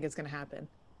 I don't think it's going to happen.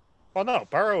 Well, no,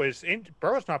 Burrow's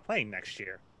not playing next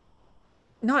year.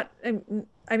 I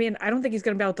mean, I don't think he's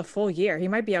going to be out the full year. He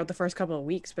might be out the first couple of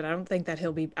weeks, but I don't think that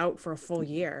he'll be out for a full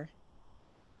year.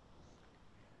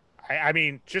 I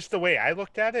mean, just the way I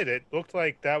looked at it, it looked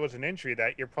like that was an injury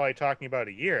that you're probably talking about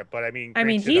a year. But I mean,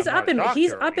 he's up and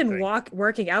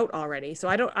working out already. So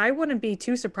I wouldn't be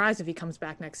too surprised if he comes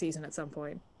back next season at some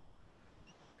point.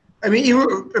 I mean,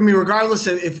 regardless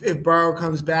of if Burrow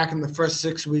comes back in the first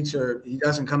 6 weeks or he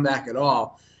doesn't come back at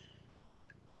all,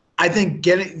 I think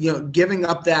giving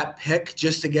up that pick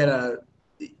just to get a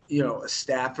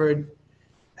Stafford,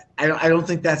 I don't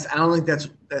think that's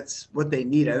what they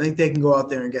need. I think they can go out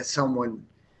there and get someone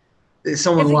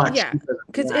watch. Yeah,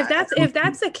 because if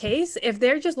that's the case, if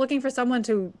they're just looking for someone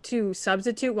to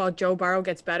substitute while Joe Burrow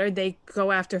gets better, they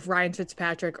go after Ryan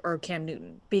Fitzpatrick or Cam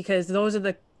Newton because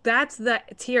that's the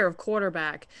tier of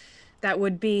quarterback that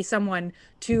would be someone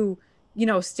to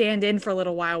stand in for a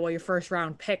little while your first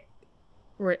round pick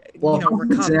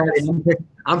recovers.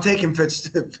 I'm taking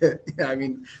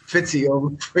Fitzy over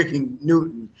freaking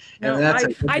Newton. No,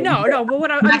 I know, but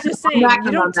what I'm just saying,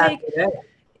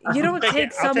 you don't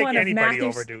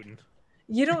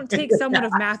take someone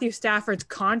of Matthew Stafford's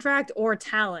contract or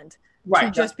talent to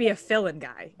just be a fill-in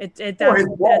guy. That's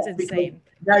insane.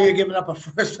 Now you're giving up a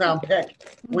first-round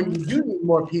pick when you do need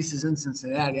more pieces in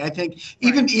Cincinnati. I think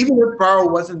even if Burrow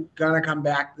wasn't gonna come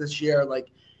back this year,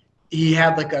 like he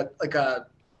had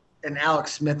an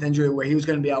Alex Smith injury where he was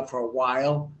going to be out for a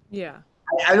while. Yeah.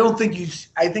 I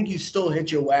think you still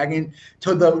hit your wagon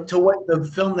to what the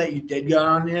film that you did get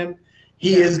on him.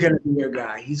 He is going to be your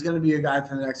guy. He's going to be your guy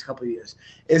for the next couple of years.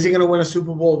 Is he going to win a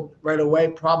Super Bowl right away?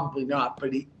 Probably not,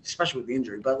 but especially with the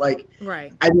injury. But I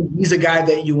think he's a guy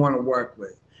that you want to work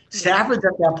with. Stafford's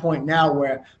at that point now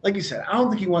where, like you said, I don't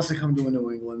think he wants to come to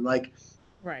New England.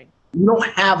 You don't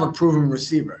have a proven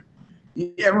receiver.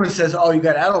 Everyone says, "Oh, you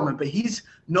got Edelman," but he's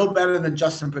no better than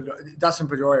Dustin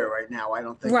Pedroia right now. I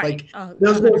don't think. Right.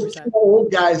 Those two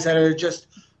old guys that are just,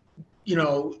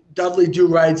 Dudley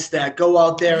Do-Rights that go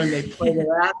out there and they play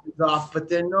their asses off, but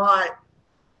they're not.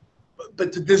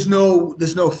 But there's no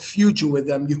future with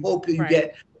them. You hope that you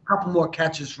get a couple more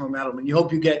catches from Edelman. You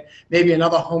hope you get maybe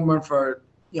another home run for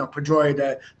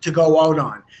Pedroia to go out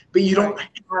on. But you don't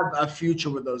have a future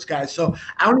with those guys. So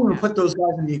I don't even put those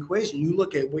guys in the equation. You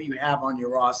look at what you have on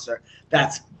your roster,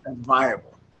 that's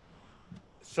viable.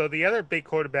 So the other big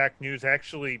quarterback news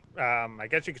actually, I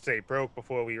guess you could say broke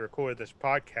before we recorded this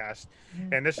podcast.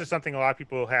 And this is something a lot of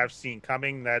people have seen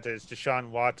coming. That is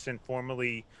Deshaun Watson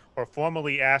formally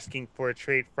asking for a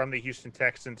trade from the Houston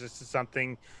Texans. This is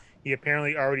something he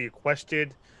apparently already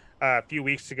requested a few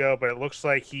weeks ago, but it looks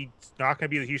like he's not going to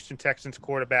be the Houston Texans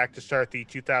quarterback to start the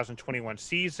 2021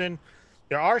 season.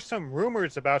 There are some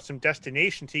rumors about some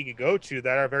destinations he could go to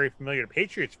that are very familiar to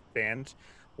Patriots fans,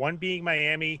 one being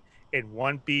Miami and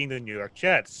one being the New York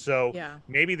Jets. So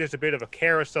maybe there's a bit of a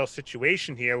carousel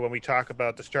situation here when we talk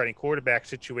about the starting quarterback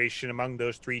situation among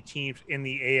those three teams in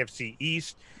the AFC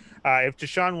East. If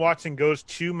Deshaun Watson goes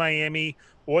to Miami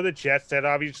or the Jets, that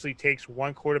obviously takes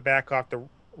one quarterback off the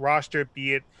roster,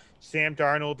 be it Sam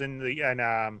Darnold in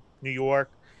New York,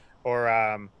 or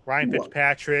Ryan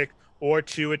Fitzpatrick, or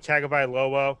Tua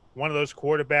Tagovailoa. One of those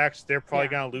quarterbacks, they're probably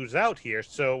going to lose out here.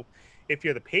 So if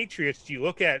you're the Patriots, do you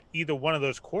look at either one of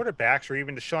those quarterbacks or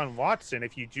even Deshaun Watson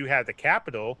if you do have the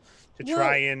capital to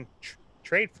try and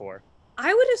trade for?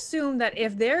 I would assume that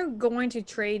if they're going to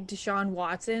trade Deshaun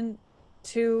Watson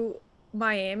to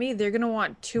Miami, they're going to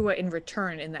want Tua in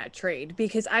return in that trade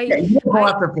because Yeah, you don't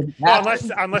I offer for Well,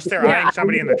 that. unless they're eyeing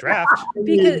somebody in the draft,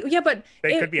 because yeah, but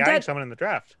they could be eyeing someone in the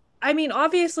draft. I mean,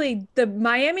 obviously, the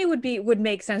Miami would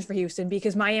make sense for Houston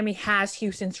because Miami has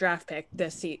Houston's draft pick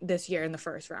this year in the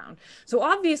first round. So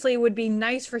obviously, it would be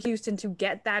nice for Houston to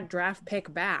get that draft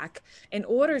pick back in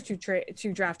order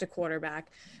to draft a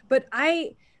quarterback. But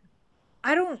I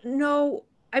don't know.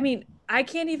 I mean, I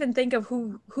can't even think of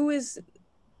who is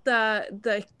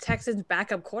the Texans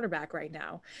backup quarterback right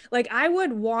now. Like I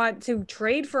would want to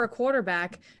trade for a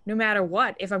quarterback no matter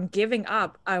what if I'm giving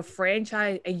up a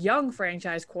young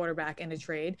franchise quarterback in a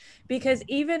trade because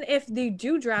even if they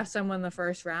do draft someone in the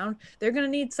first round, they're going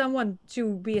to need someone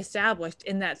to be established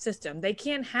in that system. They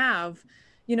can't have,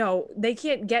 they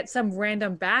can't get some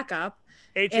random backup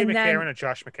AJ and then McCarron and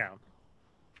Josh McCown.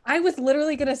 I was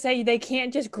literally going to say they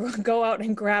can't just go out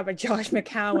and grab a Josh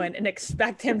McCown and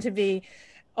expect him to be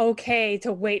okay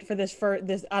to wait for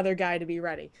this other guy to be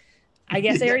ready. I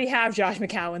guess they already have Josh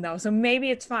McCown though, so maybe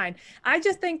it's fine. I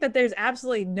just think that there's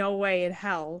absolutely no way in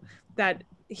hell that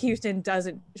Houston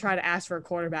doesn't try to ask for a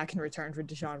quarterback in return for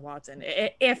Deshaun Watson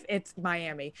if it's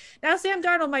Miami. Now Sam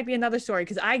Darnold might be another story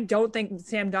because I don't think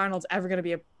Sam Darnold's ever going to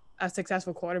be a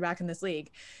successful quarterback in this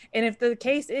league. And if the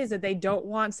case is that they don't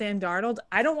want Sam Darnold,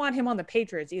 I don't want him on the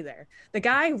Patriots either. The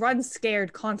guy runs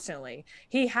scared constantly.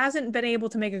 He hasn't been able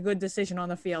to make a good decision on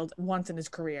the field once in his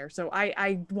career. So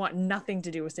I want nothing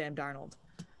to do with Sam Darnold.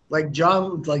 Like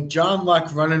John Luck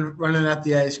running at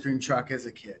the ice cream truck as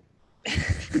a kid.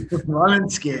 Running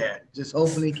scared, just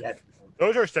hoping he catches them.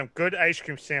 Those are some good ice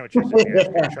cream sandwiches in the ice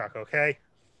cream truck, okay?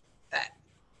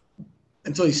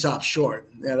 Until he stopped short.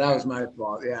 Yeah, that was my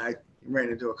fault. Yeah, I ran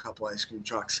into a couple ice cream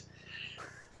trucks.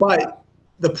 But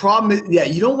the problem is,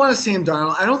 you don't want to Sam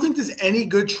Darnold. I don't think there's any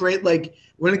good trade. Like,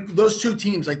 those two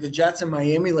teams, like the Jets and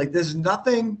Miami, like, there's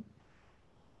nothing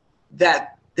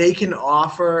that they can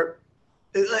offer,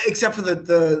 except for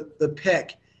the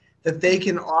pick, that they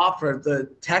can offer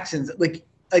the Texans. Like,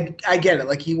 I get it.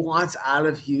 Like, he wants out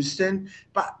of Houston.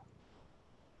 But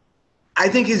I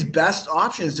think his best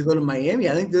option is to go to Miami.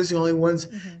 I think they're the only ones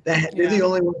they're the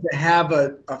only ones that have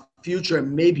a future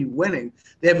and maybe winning.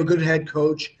 They have a good head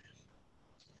coach.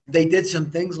 They did some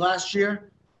things last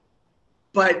year,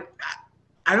 but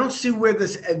I don't see where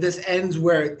this ends.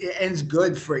 Where it ends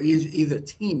good for either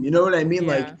team. You know what I mean?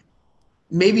 Yeah. Like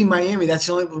maybe Miami. That's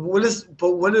the only.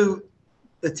 What do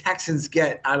the Texans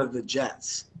get out of the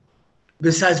Jets?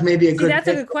 Besides maybe a good. That's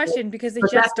a good question because the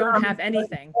Jets don't have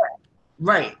anything.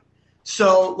 Right.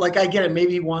 So, like, I get it.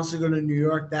 Maybe he wants to go to New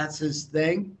York. That's his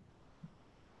thing.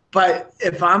 But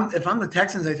if I'm the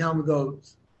Texans, I tell him to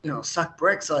go, suck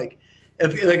bricks. Like,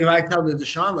 if I tell the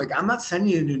Deshaun, like, I'm not sending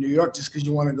you to New York just because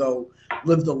you want to go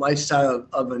live the lifestyle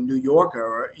of a New Yorker,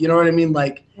 or you know what I mean,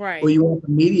 like, right. Or you want the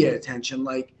media attention.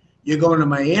 Like, you're going to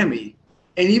Miami,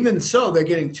 and even so, they're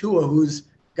getting Tua, who's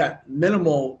got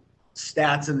minimal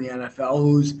stats in the NFL.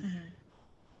 Who's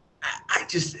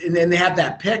and then they have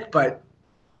that pick, but.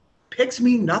 Picks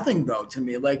mean nothing though to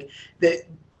me. Like that,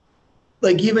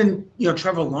 like even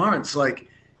Trevor Lawrence. Like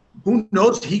who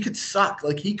knows? He could suck.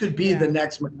 Like he could be the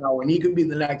next McCowan. He could be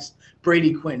the next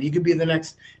Brady Quinn. He could be the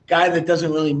next guy that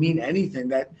doesn't really mean anything.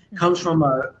 That comes from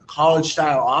a college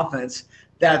style offense.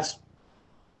 That's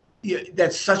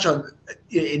such an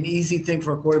easy thing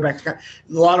for a quarterback. A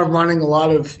lot of running, a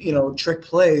lot of trick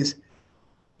plays.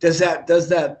 Does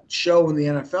that show in the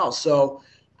NFL? So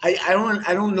I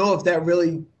don't know if that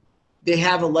really. They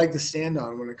have a leg to stand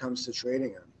on when it comes to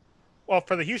trading him. Well,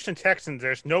 for the Houston Texans,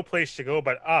 there's no place to go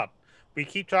but up. We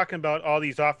keep talking about all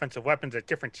these offensive weapons that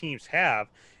different teams have.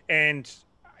 And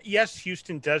yes,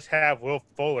 Houston does have Will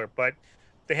Fuller, but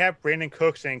they have Brandon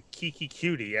Cooks and Kiki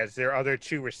Cutie as their other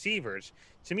two receivers.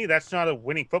 To me, that's not a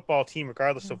winning football team,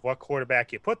 regardless of what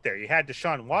quarterback you put there. You had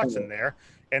Deshaun Watson there,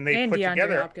 and they put DeAndre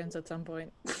together Hopkins at some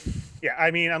point. Yeah,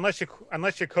 I mean, unless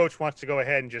your coach wants to go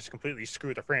ahead and just completely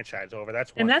screw the franchise over,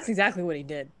 that's one. And that's thing. exactly what he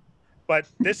did. But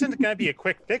this isn't going to be a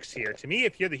quick fix here. To me,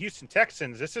 if you're the Houston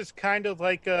Texans, this is kind of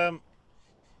like,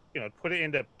 put it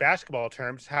into basketball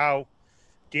terms, how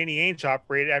Danny Ainge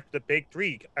operated after the Big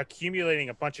Three, accumulating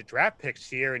a bunch of draft picks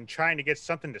here and trying to get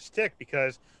something to stick.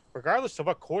 Because regardless of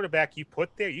what quarterback you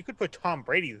put there, you could put Tom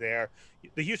Brady there.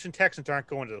 The Houston Texans aren't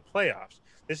going to the playoffs.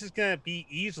 This is going to be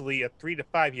easily a 3 to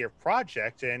 5 year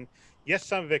project. And yes,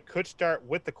 some of it could start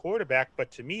with the quarterback,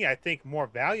 but to me, I think more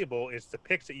valuable is the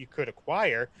picks that you could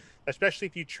acquire, especially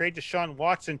if you trade Deshaun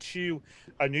Watson to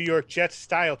a New York Jets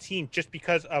style team, just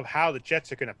because of how the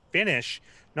Jets are going to finish,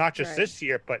 not just this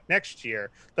year, but next year,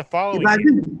 the following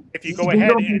year. If you go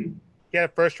ahead and get a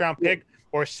first round pick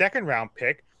or a second round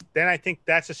pick, then I think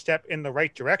that's a step in the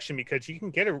right direction because you can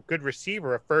get a good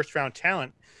receiver, a first-round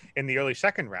talent in the early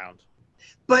second round.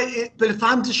 But if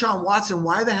I'm Deshaun Watson,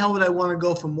 why the hell would I want to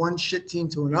go from one shit team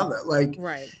to another? Like,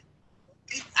 right.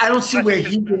 I don't see where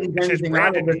he gains anything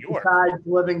out of it besides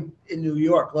living in New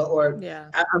York. Or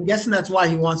I'm guessing that's why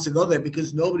he wants to go there,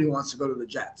 because nobody wants to go to the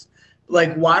Jets.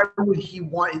 Like, why would he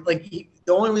want? Like,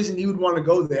 the only reason he would want to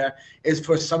go there is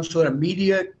for some sort of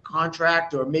media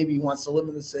contract, or maybe he wants to live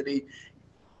in the city.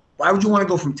 Why would you want to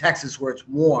go from Texas where it's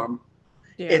warm?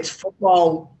 Yeah. It's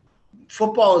football.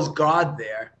 Football is God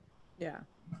there. Yeah.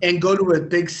 And go to a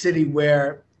big city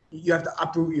where you have to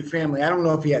uproot your family. I don't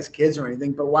know if he has kids or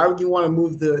anything, but why would you want to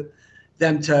move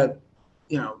them to,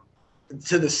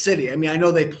 to the city? I mean, I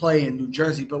know they play in New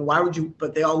Jersey, but why would you?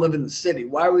 But they all live in the city.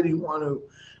 Why would you want to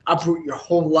uproot your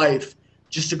whole life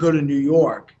just to go to New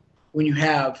York when you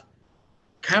have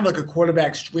kind of like a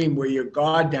quarterback's dream where you're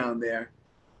God down there?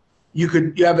 You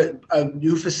have a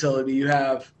new facility. You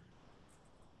have,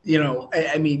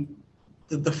 I mean,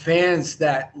 the fans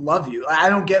that love you. I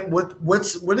don't get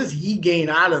what does he gain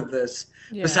out of this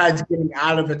besides getting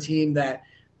out of a team that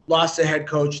lost a head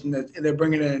coach and they're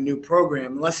bringing in a new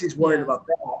program. Unless he's worried about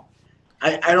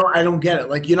that, I don't get it.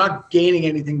 Like, you're not gaining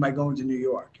anything by going to New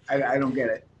York. I don't get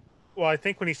it. Well, I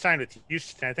think when he signed with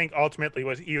Houston, I think ultimately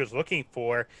what he was looking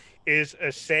for is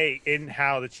a say in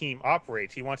how the team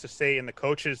operates. He wants to say in the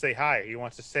coaches they hire. He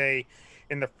wants to say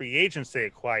in the free agents they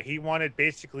acquire. He wanted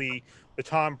basically the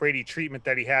Tom Brady treatment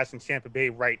that he has in Tampa Bay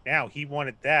right now. He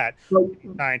wanted that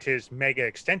behind his mega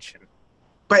extension.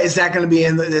 But is that going to be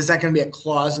is that going to be a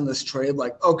clause in this trade?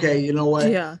 Like, okay, you know what?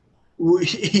 Yeah,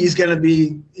 he's going to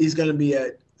be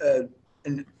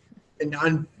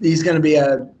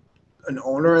an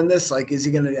owner in this. Like, is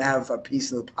he going to have a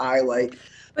piece of the pie? Like,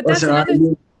 but that's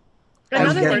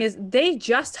another thing is they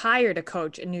just hired a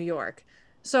coach in New York,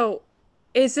 so.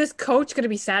 Is this coach going to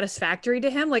be satisfactory to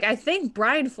him? Like, I think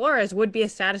Brian Flores would be a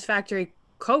satisfactory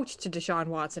coach to Deshaun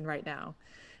Watson right now.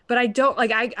 But I don't,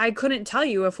 like, I couldn't tell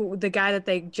you if the guy that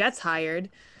they Jets hired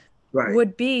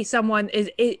would be someone,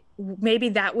 maybe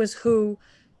that was who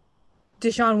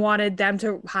Deshaun wanted them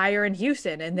to hire in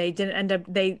Houston, and they didn't end up,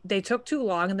 they took too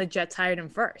long, and the Jets hired him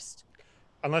first.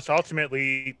 Unless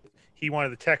ultimately he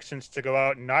wanted the Texans to go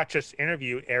out and not just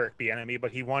interview Eric Bieniemy,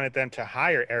 but he wanted them to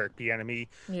hire Eric Bieniemy,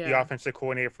 the offensive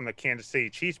coordinator from the Kansas City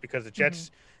Chiefs, because the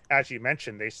Jets, as you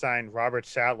mentioned, they signed Robert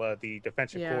Saleh, the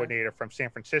defensive coordinator from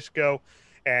San Francisco,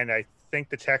 and I think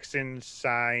the Texans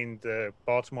signed the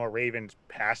Baltimore Ravens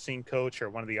passing coach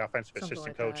or one of the offensive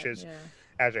assistant coaches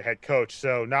as their head coach.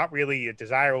 So not really a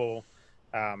desirable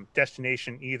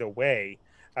destination either way.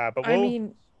 But I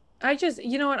mean, I just,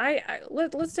 you know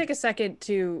what, let's take a second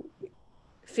to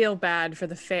feel bad for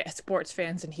the sports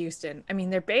fans in Houston. I mean,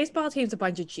 their baseball team's a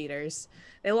bunch of cheaters.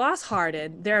 They lost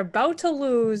Harden. They're about to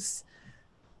lose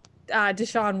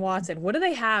Deshaun Watson. What do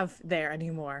they have there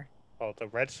anymore? Well, the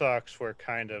Red Sox were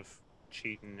kind of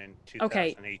cheating in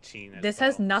 2018. This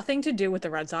has nothing to do with the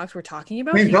Red Sox. We're talking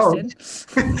about Houston.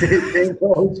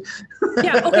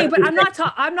 Yeah, okay, but I'm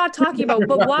not talking about.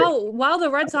 But while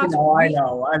the Red Sox, I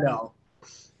know.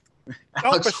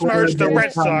 Don't besmirch the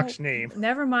Red Sox name.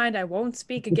 Never mind. I won't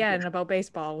speak again about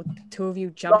baseball with the two of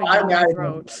you jumping down my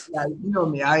throat. Yeah, you know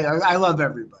me. I love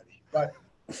everybody, but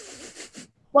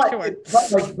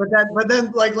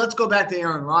then let's go back to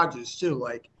Aaron Rodgers too.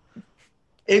 Like,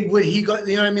 would he go?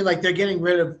 You know what I mean? Like, they're getting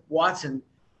rid of Watson.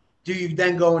 Do you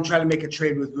then go and try to make a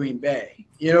trade with Green Bay?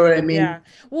 You know what I mean? Yeah.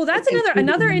 Well, that's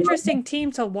another interesting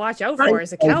team to watch out for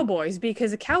is the Cowboys,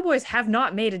 because the Cowboys have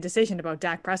not made a decision about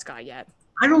Dak Prescott yet.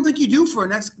 I don't think you do for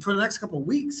the next couple of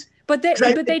weeks. But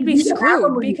they'd be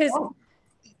screwed because.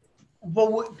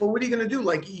 But what are you going to do?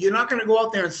 Like, you're not going to go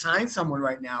out there and sign someone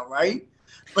right now, right?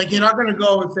 Like, you're not going to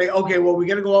go and say, okay, well, we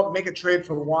got to go out and make a trade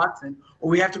for Watson,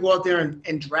 or we have to go out there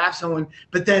and draft someone.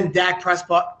 But then Dak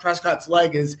Prescott's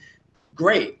leg is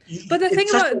great. But the thing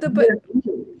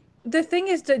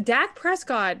is that Dak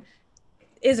Prescott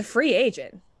is a free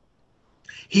agent.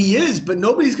 He is, but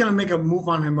nobody's going to make a move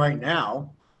on him right now.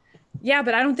 Yeah,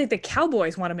 but I don't think the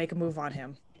Cowboys want to make a move on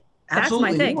him. Absolutely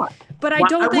That's my thing. Not. But I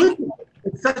don't think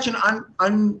it's such an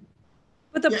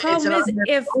But the problem is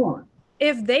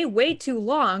if they wait too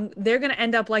long, they're going to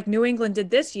end up like New England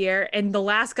did this year, and the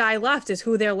last guy left is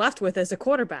who they're left with as a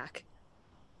quarterback.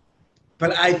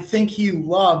 But I think he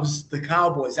loves the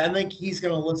Cowboys. I think he's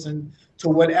going to listen to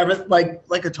whatever,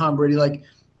 like a Tom Brady. Like,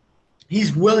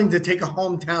 he's willing to take a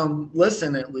hometown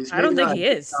listen at least. I don't think he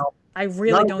is. I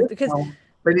really don't, because.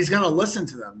 But he's going to listen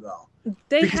to them though.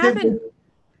 They've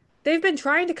been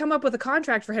trying to come up with a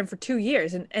contract for him for 2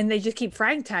 years, and they just keep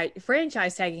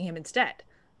franchise tagging him instead.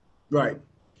 Right.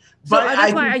 So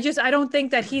that's why I don't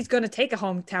think that he's going to take a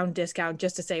hometown discount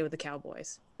just to stay with the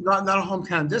Cowboys. Not a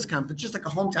hometown discount, but just like a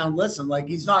hometown listen. Like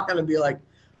he's not going to be like,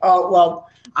 oh well,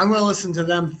 I'm going to listen to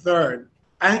them third.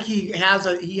 I think he has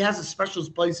a special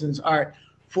place in his heart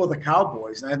for the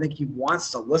Cowboys, and I think he wants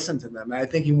to listen to them. And I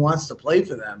think he wants to play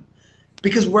for them,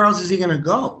 because where else is he going to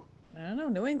go? I don't know,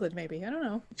 New England maybe. I don't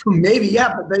know. Maybe,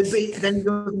 yeah, but then he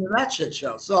goes into that shit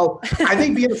show. So I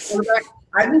think being a quarterback.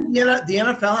 I think the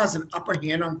NFL has an upper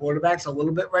hand on quarterbacks a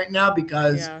little btak right now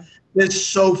because there's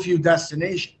so few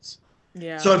destinations.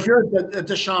 Yeah. So if you're a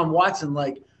Deshaun Watson,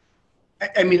 like,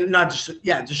 I mean, not just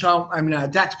Deshaun. I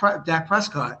mean, Dak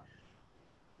Prescott.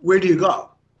 Where do you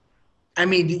go? I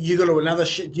mean, do you go to another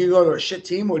shit? Do you go to a shit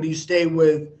team, or do you stay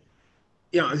with,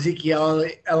 Ezekiel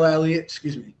Elliott?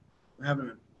 Excuse me, I'm having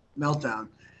a meltdown,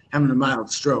 having a mild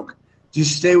stroke. Do you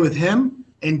stay with him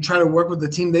and try to work with the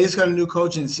team? They just got a new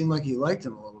coach, and it seemed like he liked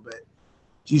him a little bit.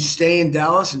 Do you stay in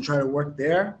Dallas and try to work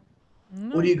there?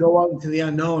 No. Or do you go out into the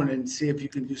unknown and see if you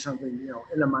can do something,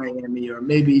 in a Miami, or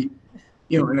maybe,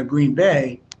 in a Green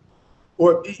Bay,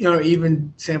 or,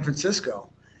 even San Francisco?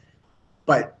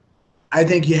 But I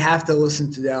think you have to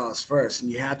listen to Dallas first,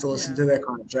 and you have to listen to their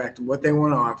contract and what they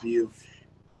want to offer you,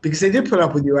 because they did put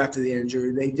up with you after the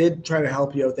injury. They did try to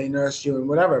help you out. They nursed you and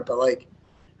whatever. But,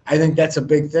 I think that's a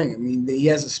big thing. I mean, he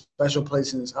has a special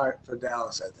place in his heart for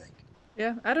Dallas, I think.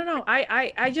 Yeah, I don't know.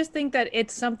 I just think that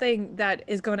it's something that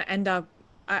is going to end up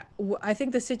I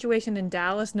think the situation in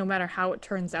Dallas, no matter how it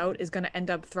turns out, is going to end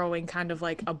up throwing kind of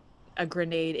like a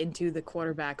grenade into the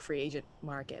quarterback free agent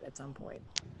market at some point.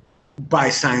 By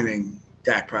signing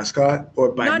Dak Prescott,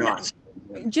 or by not?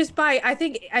 Just by, I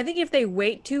think if they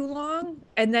wait too long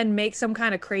and then make some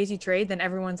kind of crazy trade, then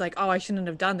everyone's like, oh, I shouldn't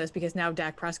have done this because now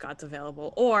Dak Prescott's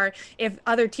available. Or if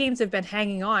other teams have been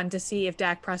hanging on to see if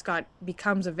Dak Prescott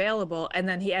becomes available and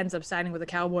then he ends up signing with the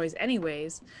Cowboys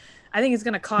anyways, I think it's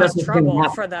going to cause trouble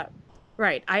for the –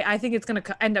 right. I think it's going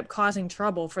to end up causing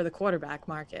trouble for the quarterback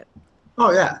market.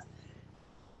 Oh, yeah.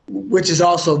 Which is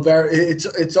also very –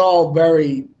 it's all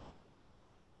very –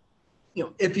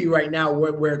 iffy right now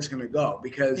where it's going to go,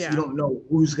 because you don't know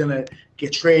who's going to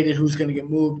get traded, who's going to get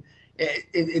moved.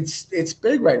 It's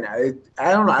big right now.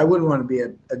 I don't know. I wouldn't want to be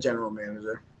a general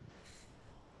manager.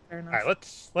 Fair enough. All right,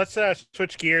 let's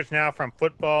switch gears now from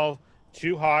football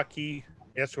to hockey.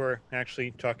 Yes, we're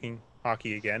actually talking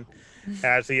hockey again.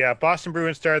 As the Boston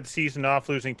Bruins started the season off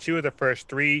losing 2 of the first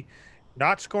 3,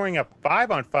 not scoring a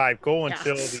 5-on-5 goal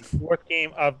until the 4th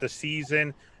game of the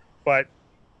season, but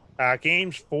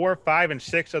games 4, 5, and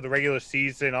 6 of the regular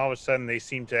season, all of a sudden they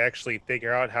seem to actually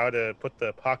figure out how to put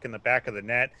the puck in the back of the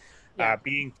net,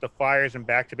 beating the Flyers in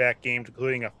back-to-back games,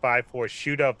 including a 5-4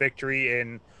 shootout victory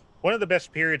in one of the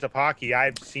best periods of hockey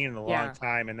I've seen in a long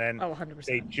time. And then 100%.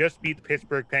 They just beat the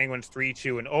Pittsburgh Penguins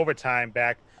 3-2 in overtime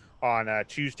back on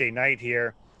Tuesday night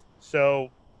here.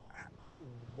 So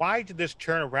why did this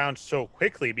turn around so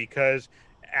quickly? Because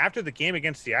after the game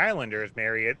against the Islanders,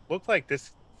 Mary, it looked like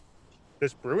this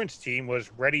Bruins team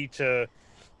was ready to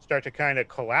start to kind of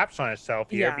collapse on itself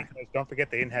here, because don't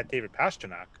forget they didn't have David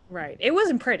Pastrnak. Right. It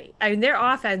wasn't pretty. I mean, their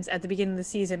offense at the beginning of the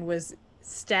season was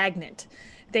stagnant.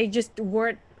 They just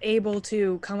weren't able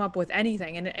to come up with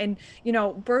anything. And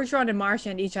Bergeron and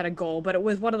Marchand each had a goal, but it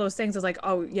was one of those things that's like,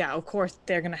 oh, yeah, of course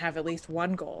they're going to have at least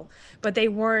one goal. But they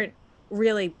weren't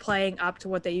really playing up to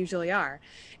what they usually are.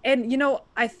 And,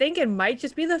 I think it might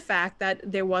just be the fact that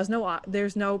there's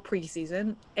no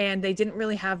preseason, and they didn't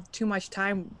really have too much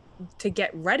time to get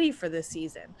ready for this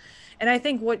season. And I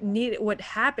think what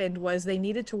happened was they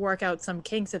needed to work out some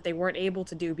kinks that they weren't able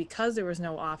to do because there was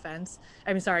no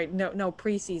no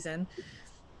preseason.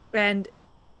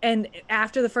 And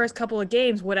after the first couple of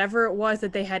games, whatever it was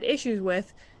that they had issues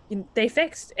with, they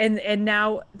fixed, and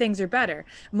now things are better.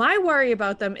 My worry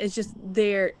about them is just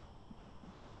their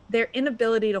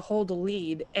inability to hold a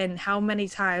lead, and how many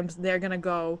times they're going to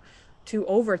go to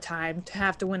overtime to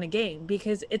have to win a game,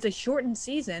 because it's a shortened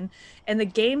season and the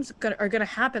games are going to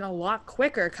happen a lot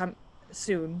quicker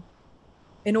soon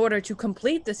in order to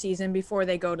complete the season before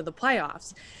they go to the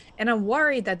playoffs. And I'm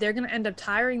worried that they're going to end up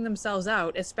tiring themselves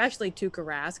out, especially Tuukka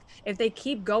Rask, if they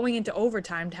keep going into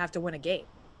overtime to have to win a game.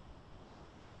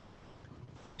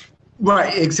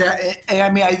 Right, exactly. And I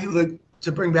mean,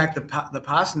 to bring back the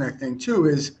Pastrnak thing too,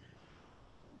 is,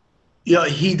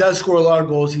 he does score a lot of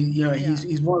goals.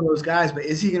 He's one of those guys, but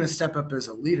is he going to step up as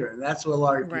a leader? And that's what a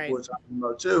lot of people are talking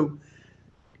about too.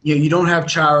 You don't have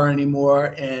Chara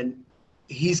anymore, and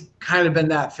he's kind of been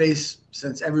that face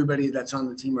since everybody that's on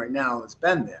the team right now has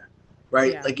been there,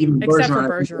 right? Yeah. Like even except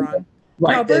Bergeron. For Bergeron.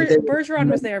 Right. No,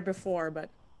 Bergeron was there before, but.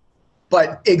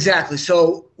 But exactly.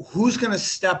 So who's going to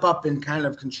step up and kind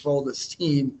of control this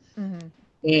team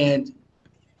and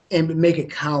make it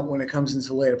count when it comes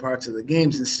into later parts of the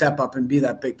games and step up and be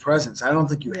that big presence. I don't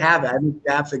think you have it. I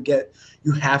think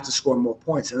you have to score more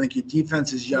points. I think your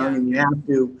defense is young and you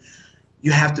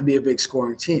have to be a big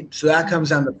scoring team. So that comes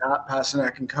down to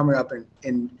Pasternak and coming up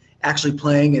and actually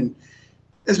playing. And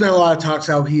there's been a lot of talks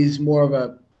how he's more of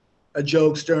a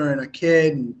jokester and a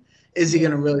kid, and is he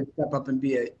going to really step up and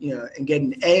be and get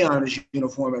an A on his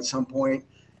uniform at some point?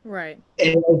 Right.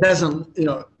 And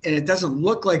it doesn't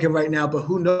look like it right now, but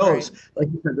who knows? Right. Like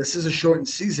you said, this is a shortened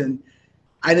season.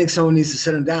 I think someone needs to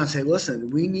sit him down and say,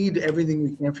 listen, we need everything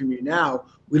we can from you now.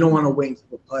 We don't want to wait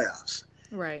until the playoffs.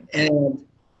 Right. And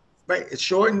it's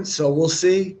shortened, so we'll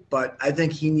see. But I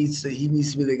think he needs to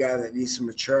be the guy that needs to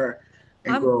mature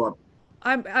and grow up.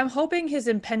 I'm hoping his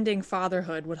impending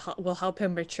fatherhood will help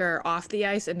him mature off the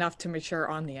ice enough to mature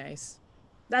on the ice.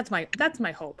 That's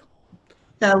my hope.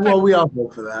 Yeah, well, we all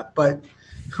hope for that, but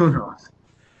who knows?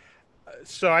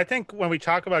 So I think when we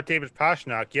talk about David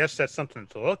Pastrnak, yes, that's something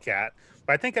to look at.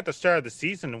 But I think at the start of the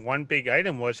season, one big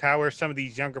item was how are some of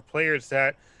these younger players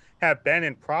that have been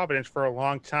in Providence for a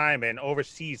long time and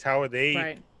overseas, how are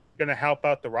they going to help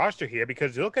out the roster here?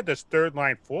 Because you look at this third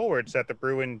line forwards that the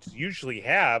Bruins usually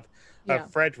have,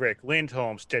 Frederick,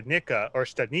 Lindholm,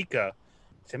 Studnicka.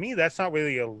 To me, that's not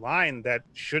really a line that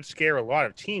should scare a lot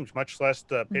of teams, much less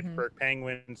the Pittsburgh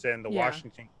Penguins and the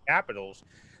Washington Capitals.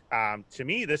 To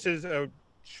me, this is a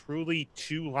truly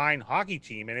two-line hockey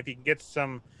team. And if you can get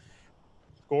some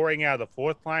scoring out of the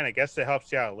fourth line, I guess that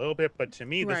helps you out a little bit. But to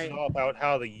me, this is all about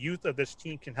how the youth of this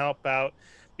team can help out.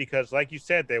 Because like you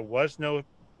said, there was no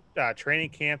training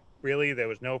camp, really. There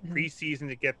was no preseason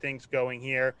to get things going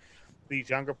here. These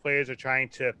younger players are trying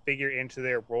to figure into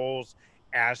their roles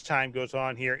as time goes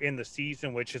on here in the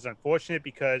season, which is unfortunate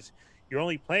because you're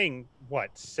only playing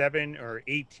 7 or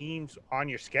 8 teams on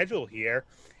your schedule here.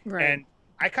 Right. And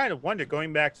I kind of wonder,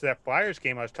 going back to that Flyers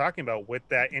game I was talking about with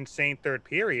that insane third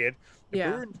period, the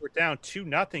Bruins were down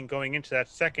 2-0 going into that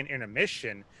second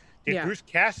intermission. Did Bruce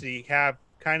Cassidy have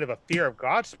kind of a fear of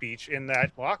God speech in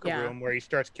that locker room where he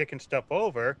starts kicking stuff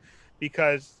over?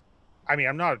 Because, I mean,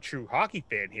 I'm not a true hockey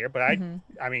fan here, but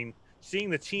I mean, seeing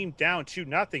the team down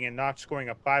 2-0 and not scoring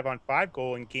a 5-on-5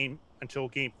 goal until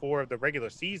game 4 of the regular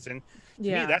season, to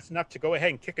me, that's enough to go ahead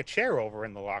and kick a chair over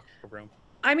in the locker room.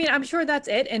 I mean, I'm sure that's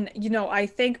it. And, I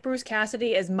think Bruce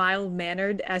Cassidy, as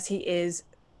mild-mannered as he is,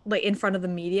 like, in front of the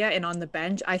media and on the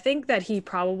bench, I think that he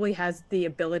probably has the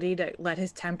ability to let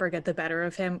his temper get the better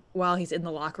of him while he's in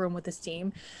the locker room with his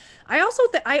team. I also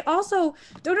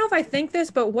don't know if I think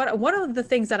this, but one of the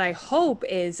things that I hope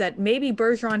is that maybe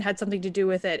Bergeron had something to do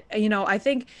with it. I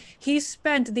think he's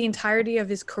spent the entirety of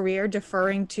his career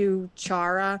deferring to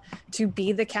Chara to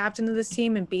be the captain of this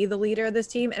team and be the leader of this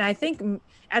team. And I think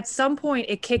at some point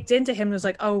it kicked into him and was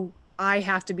like, oh, I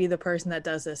have to be the person that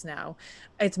does this now.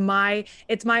 It's my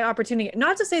opportunity.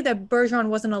 Not to say that Bergeron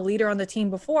wasn't a leader on the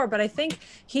team before, but I think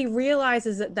he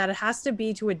realizes that it has to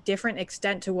be to a different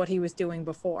extent to what he was doing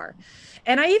before.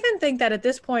 And I even think that at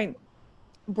this point,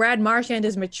 Brad Marchand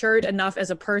is matured enough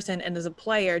as a person and as a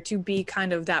player to be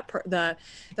kind of that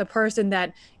the person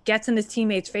that gets in his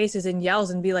teammates' faces and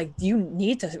yells and be like, you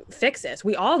need to fix this.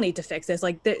 We all need to fix this.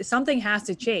 Like something has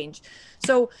to change.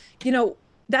 So,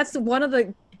 that's one of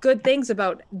the good things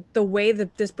about the way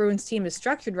that this Bruins team is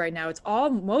structured right now. It's all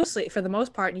mostly, for the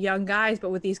most part, young guys, but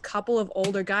with these couple of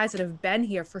older guys that have been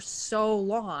here for so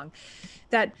long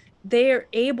that they're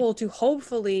able to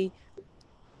hopefully,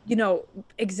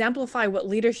 exemplify what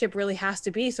leadership really has to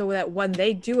be, so that when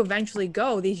they do eventually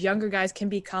go, these younger guys can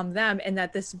become them, and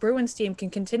that this Bruins team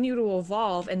can continue to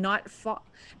evolve and not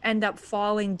end up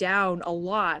falling down a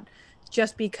lot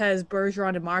just because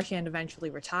Bergeron and Marchand eventually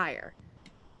retire.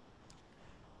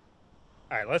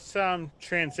 All right, let's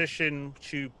transition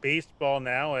to baseball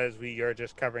now, as we are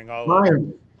just covering all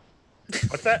Finally.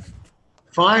 What's that?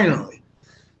 Finally.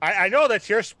 I know that's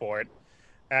your sport.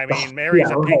 I mean, Mary's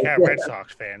a big Red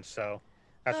Sox fan, so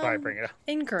that's why I bring it up.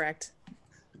 Incorrect.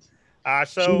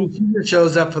 So she just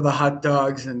shows up for the hot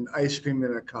dogs and ice cream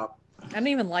in a cup. I don't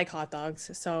even like hot dogs,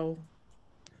 so.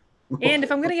 And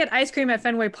if I'm gonna get ice cream at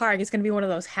Fenway Park, it's gonna be one of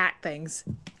those hat things.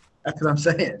 That's what I'm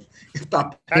saying.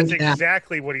 That's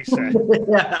exactly what he said.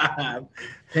 Yeah.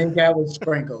 Pink hat with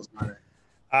sprinkles on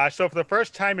it. So for the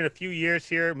first time in a few years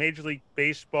here, Major League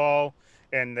Baseball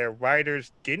and their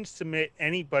writers didn't submit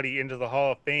anybody into the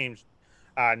Hall of Fame.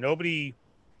 Nobody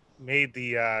made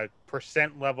the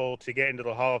percent level to get into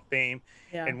the Hall of Fame.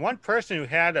 Yeah. And one person who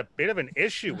had a bit of an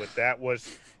issue with that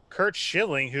was Curt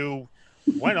Schilling, who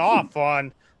went off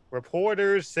on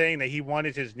reporters saying that he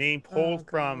wanted his name pulled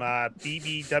from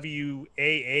BBWAA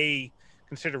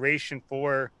consideration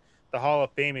for the Hall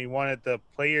of Fame. He wanted the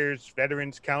Players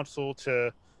Veterans Council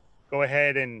to go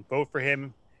ahead and vote for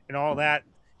him and all that.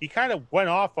 He kind of went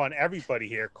off on everybody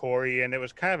here, Corey, and it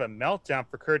was kind of a meltdown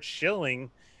for Curt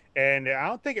Schilling. And I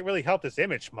don't think it really helped his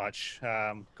image much,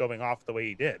 going off the way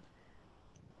he did.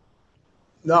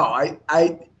 No,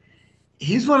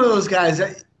 he's one of those guys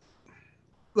that,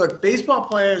 look, baseball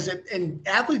players and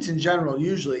athletes in general,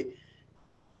 usually,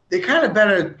 they kind of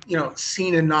better,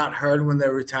 seen and not heard when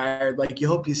they're retired. Like, you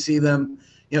hope you see them,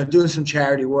 doing some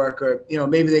charity work, or,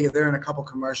 maybe they're in a couple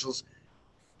commercials.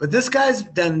 But this guy's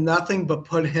done nothing but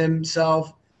put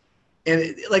himself,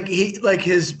 and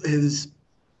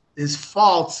his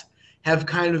faults have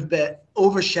kind of been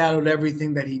overshadowed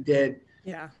everything that he did.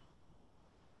 Yeah.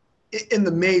 In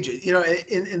the major,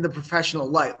 in the professional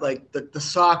light, like the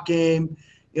sock game,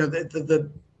 the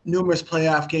numerous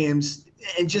playoff games,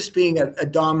 and just being a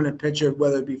dominant pitcher,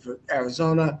 whether it be for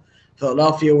Arizona,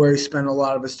 Philadelphia, where he spent a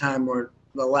lot of his time, or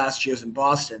the last years in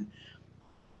Boston.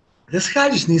 This guy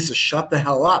just needs to shut the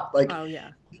hell up. Like, oh yeah,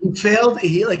 he failed.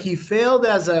 He failed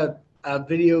as a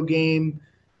video game,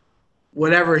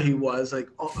 whatever he was, like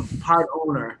part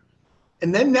owner,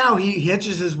 and then now he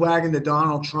hitches his wagon to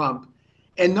Donald Trump.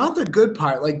 And not the good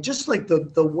part, like just like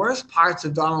the worst parts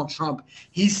of Donald Trump,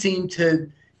 he seemed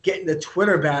to get into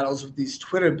Twitter battles with these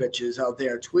Twitter bitches out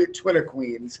there, Twitter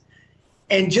queens,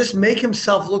 and just make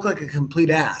himself look like a complete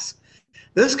ass.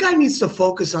 This guy needs to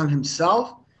focus on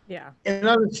himself, and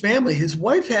on his family. His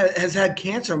wife has had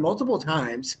cancer multiple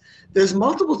times. There's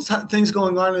multiple things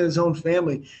going on in his own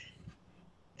family.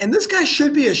 And this guy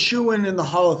should be a shoo-in in the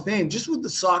Hall of Fame just with the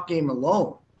sock game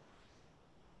alone.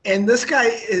 And this guy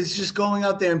is just going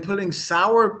out there and putting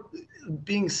sour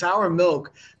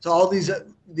milk to all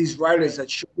these writers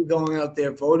that should be going out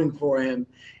there voting for him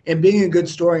and being a good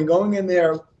story and going in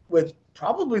there with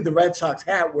probably the Red Sox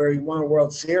hat where he won a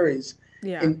World Series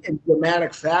in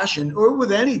dramatic fashion, or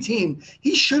with any team.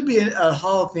 He should be a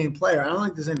Hall of Fame player. I don't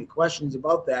think there's any questions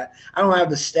about that. I don't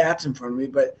have the stats in front of me,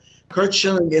 but Curt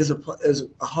Schilling is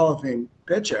a Hall of Fame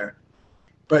pitcher.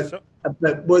 But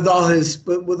with all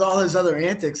his other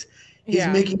antics, he's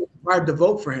making it hard to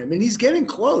vote for him, and he's getting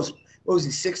close. What was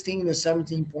he, 16 or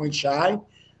 17 points shy?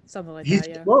 Something like that.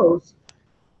 He's close,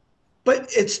 but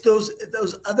it's those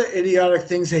other idiotic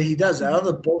things that he does, that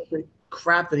other bullshit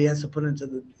crap that he has to put into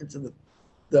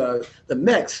the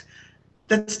mix,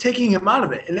 that's taking him out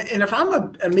of it. And if I'm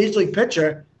a major league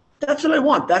pitcher, that's what I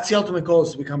want. That's the ultimate goal,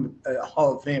 is to become a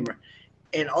Hall of Famer,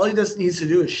 and all he needs to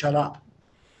do is shut up.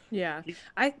 Yeah.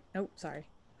 Sorry.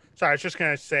 So I was just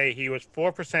going to say he was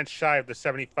 4% shy of the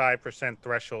 75%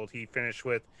 threshold. He finished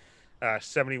with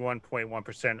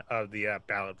 71.1% of the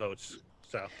ballot votes.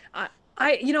 So I'm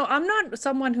not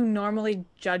someone who normally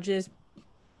judges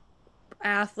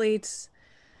athletes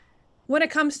when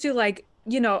it comes to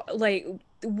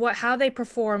how they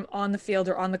perform on the field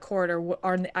or on the court or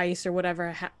on the ice or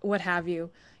whatever, what have you.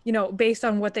 Based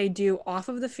on what they do off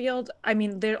of the field. I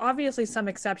mean, there are obviously some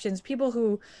exceptions. People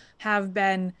who have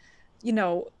been,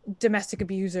 domestic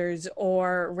abusers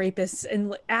or rapists,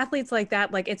 and athletes like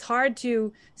that, like, it's hard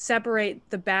to separate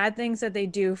the bad things that they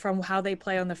do from how they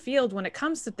play on the field when it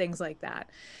comes to things like that.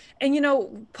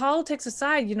 And, politics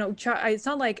aside, it's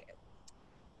not like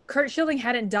Curt Schilling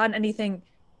hadn't done anything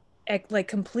like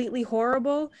completely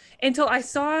horrible until I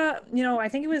saw, I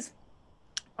think it was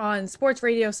on sports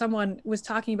radio, someone was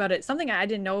talking about it, something I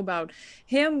didn't know about,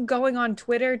 him going on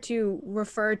Twitter to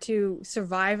refer to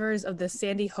survivors of the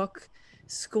Sandy Hook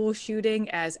school shooting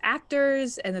as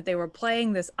actors, and that they were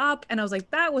playing this up. And I was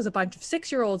like, that was a bunch of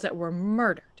 6-year-olds that were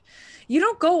murdered. You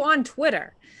don't go on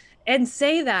Twitter and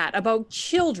say that about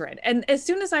children. And as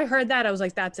soon as I heard that, I was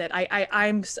like, that's it.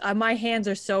 I'm my hands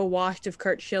are so washed of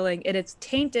Curt Schilling, and it's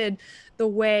tainted the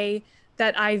way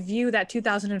that I view that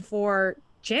 2004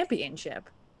 championship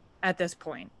at this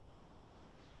point.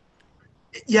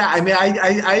 Yeah, I mean,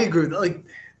 I agree. Like,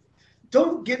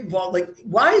 don't get involved. Like,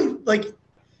 why? Like,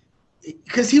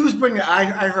 because he was bringing. I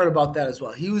heard about that as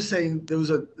well. He was saying there was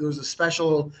a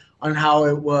special on how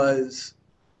it was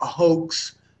a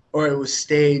hoax or it was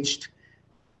staged.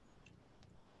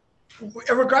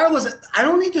 Regardless, I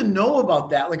don't need to know about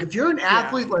that. Like, if you're an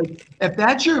athlete, like, if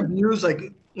that's your views,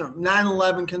 like,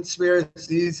 9/11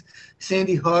 conspiracies,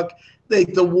 Sandy Hook,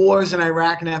 like the wars in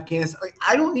Iraq and Afghanistan, like,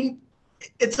 I don't need.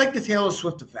 It's like the Taylor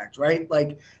Swift effect, right?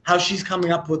 Like, how she's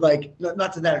coming up with, like,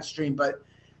 not to that extreme, but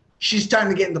she's starting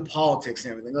to get into politics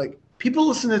and everything. Like, people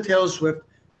listen to Taylor Swift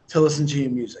to listen to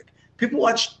your music. People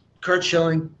watch Curt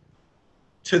Schilling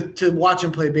to watch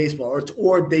him play baseball,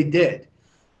 or they did.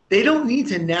 They don't need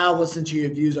to now listen to your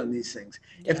views on these things.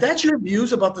 Yeah. If that's your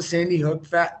views about the Sandy Hook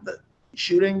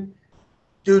shooting,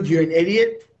 dude, you're an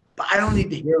idiot. but I don't need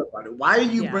to hear about it. Why are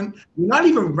you you're not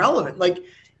even relevant. Like,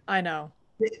 I know.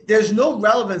 There's no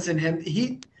relevance in him.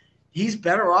 He's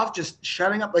better off just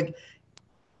shutting up. Like,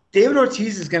 David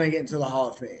Ortiz is going to get into the Hall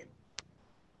of Fame.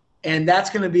 And that's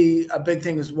going to be a big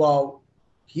thing as well.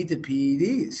 He did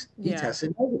PEDs. He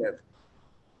tested negative.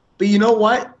 But you know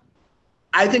what?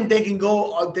 I think they can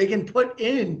put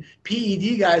in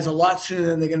PED guys a lot sooner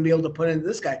than they're going to be able to put in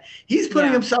this guy. He's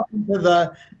putting himself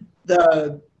into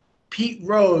the Pete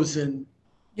Rose and,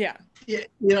 into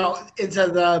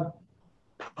the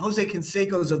Jose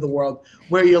Canseco's of the world,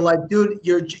 where you're like, dude,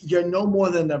 you're no more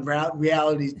than a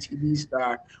reality TV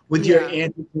star with your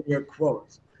answers and your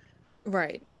quotes.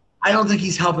 Right. I don't think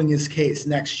he's helping his case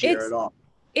next year at all.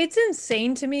 It's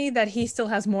insane to me that he still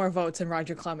has more votes than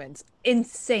Roger Clemens.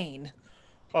 Insane.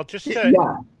 Well, just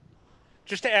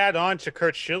to add on to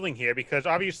Curt Schilling here, because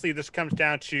obviously this comes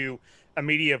down to a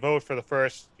media vote for the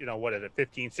first,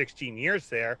 15, 16 years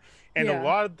there. And a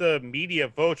lot of the media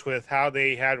votes with how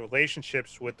they had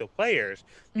relationships with the players.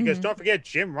 Because don't forget,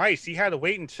 Jim Rice, he had to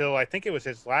wait until I think it was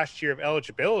his last year of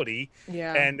eligibility.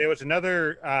 Yeah. And there was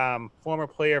another former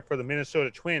player for the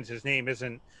Minnesota Twins. His name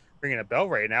isn't ringing a bell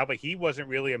right now, but he wasn't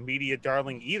really a media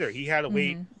darling either. He had to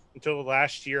wait until the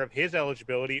last year of his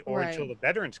eligibility or until the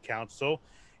Veterans Council.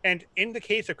 And in the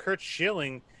case of Curt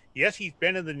Schilling, yes, he's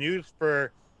been in the news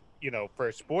for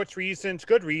sports reasons,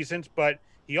 good reasons, but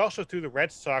he also threw the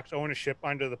Red Sox ownership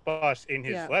under the bus in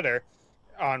his letter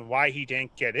on why he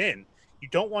didn't get in. You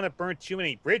don't want to burn too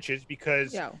many bridges,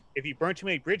 because if you burn too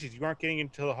many bridges, you aren't getting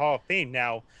into the Hall of Fame.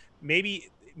 Now, maybe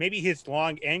his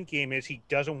long end game is he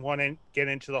doesn't want to get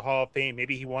into the Hall of Fame.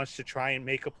 Maybe he wants to try and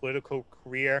make a political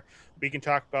career. We can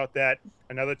talk about that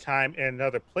another time in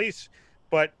another place.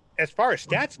 But as far as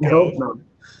stats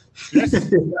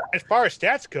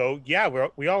go,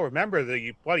 we all remember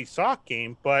the bloody sock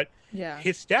game, but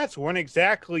his stats weren't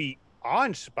exactly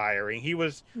awe-inspiring. He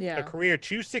was a career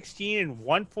 216 and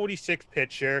 146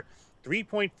 pitcher,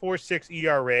 3.46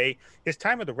 ERA. His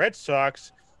time with the Red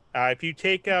Sox, if you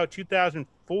take out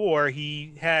 2004,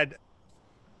 he had,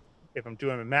 if I'm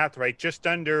doing the math right, just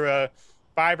under a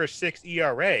 5 or 6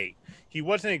 ERA. He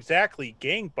wasn't exactly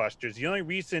gangbusters. The only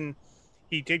reason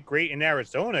he did great in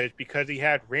Arizona is because he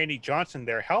had Randy Johnson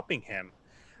there helping him.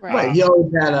 Right. He always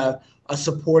had a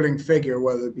supporting figure,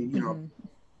 whether it be,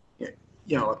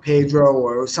 a Pedro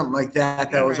or something like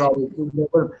that. That was always.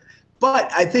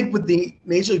 But I think with the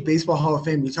Major League Baseball Hall of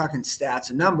Fame, you're talking stats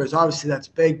and numbers. Obviously, that's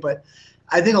big, but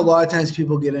I think a lot of times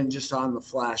people get in just on the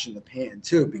flash in the pan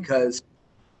too, because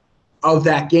of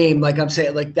that game. Like I'm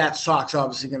saying, like that Sox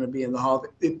obviously going to be in the Hall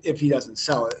if he doesn't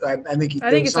sell it. I think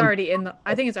it's already in the.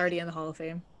 I think it's already in the Hall of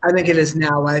Fame. I think it is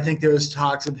now. I think there was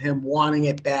talks of him wanting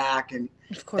it back, and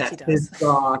of course he does. His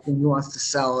stock, and he wants to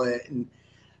sell it.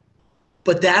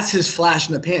 But that's his flash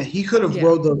in the pan. He could have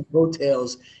rode those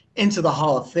coattails into the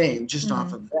Hall of Fame just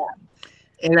off of that.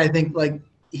 And I think like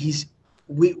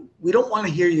we don't want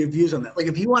to hear your views on that. Like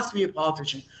if he wants to be a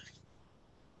politician,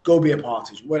 go be a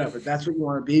politician, whatever. That's what you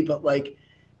want to be. But like,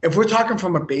 if we're talking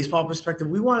from a baseball perspective,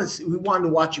 we want to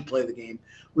watch you play the game.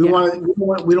 We don't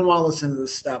want to listen to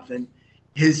this stuff. And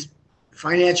his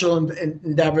financial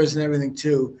endeavors and everything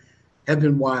too have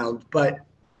been wild. But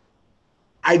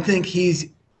I think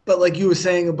but like you were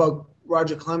saying about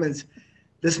Roger Clemens,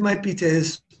 this might be to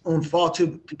his own fault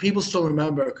too. People still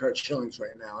remember Curt Schillings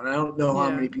right now, and I don't know how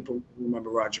many people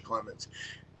remember Roger Clemens,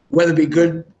 whether it be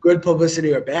good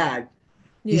publicity or bad.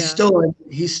 He's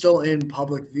still in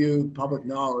public view, public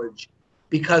knowledge,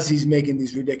 because he's making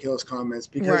these ridiculous comments.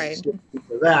 Because he's doing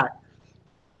for that,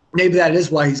 maybe that is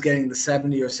why he's getting the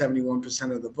 70 or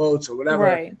 71% of the votes or whatever.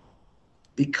 Right.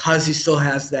 Because he still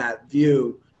has that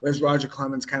view, whereas Roger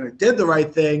Clemens kind of did the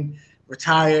right thing,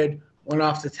 retired, went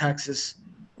off to Texas,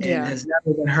 and has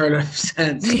never been heard of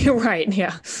since. Right.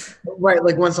 Yeah. Right.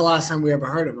 Like when's the last time we ever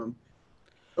heard of him,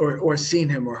 or seen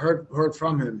him, or heard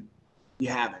from him? You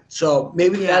haven't. So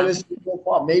maybe that is his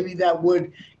fault. Maybe that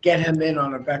would get him in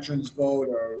on a veterans vote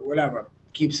or whatever.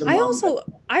 Keeps him.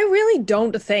 I really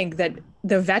don't think that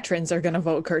the veterans are going to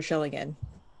vote Curt Schilling in.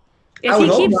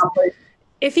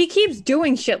 If he keeps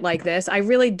doing shit like this, I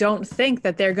really don't think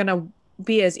that they're going to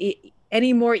be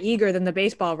any more eager than the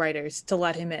baseball writers to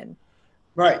let him in.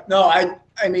 Right. No, I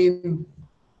mean,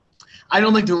 I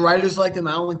don't think the writers liked him.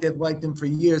 I don't think they've liked him for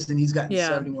years, and he's gotten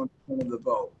 71% of the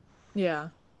vote. Yeah.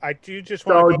 I do just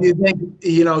want to. So do you think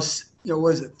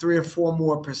was it 3 or 4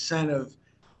 more percent of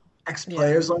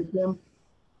ex-players like him?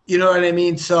 You know what I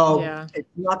mean? So it's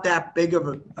not that big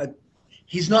of a.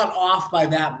 He's not off by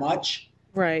that much,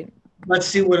 right? let's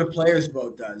see what a player's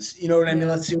vote does. You know what I mean?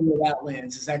 Yeah. Let's see where that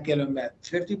lands. Does that get him at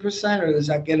 50%, or does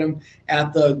that get him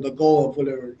at the goal of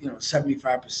whatever,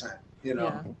 75%?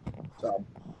 Yeah. So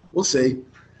we'll see.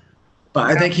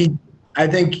 But I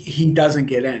think he doesn't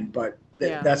get in. But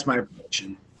Yeah. that's my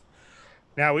prediction.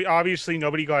 Now,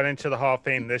 nobody got into the Hall of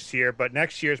Fame this year, but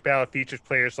next year's ballot features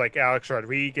players like Alex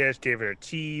Rodriguez, David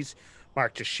Ortiz,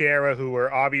 Mark Teixeira, who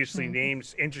were obviously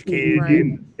names implicated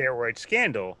in the steroid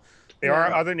scandal. There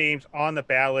are other names on the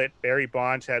ballot. Barry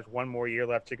Bonds has one more year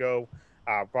left to go.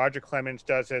 Roger Clemens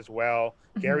does as well.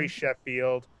 Gary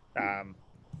Sheffield,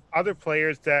 other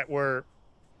players that were,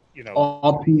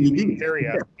 all PEDs. in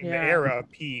the era of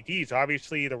PEDs.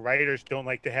 Obviously, the writers don't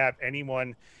like to have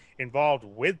anyone involved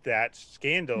with that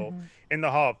scandal in the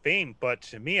Hall of Fame. But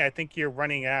to me, I think you're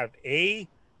running out of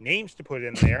names to put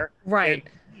in there. Right.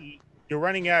 And you're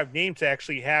running out of names to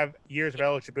actually have years of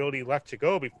eligibility left to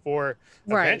go before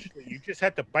eventually you just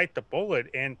have to bite the bullet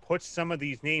and put some of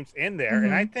these names in there.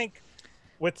 And I think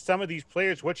with some of these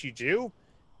players, what you do,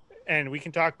 and we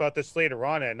can talk about this later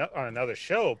on another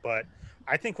show, but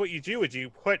I think what you do is you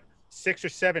put 6 or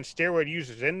 7 steroid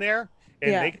users in there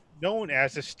and make it known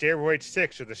as the steroid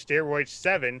 6 or the steroid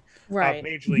 7 of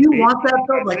Major League Baseball. Do you want that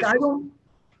though? Like, I don't.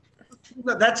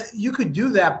 You could do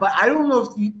that, but I don't know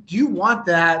if do you want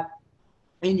that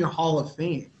in your Hall of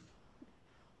Fame?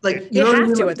 Like, you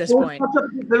have to at this point.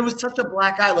 There was such a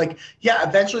black eye. Like, yeah,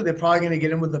 eventually they're probably going to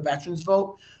get in with the veterans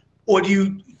vote, or do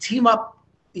you team up,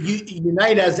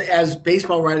 unite as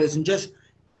baseball writers and just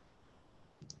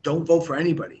don't vote for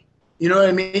anybody? You know what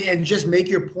I mean? And just make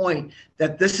your point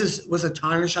that this was a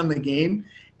tarnish on the game,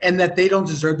 and that they don't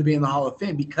deserve to be in the Hall of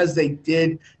Fame because they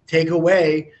did take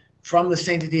away from the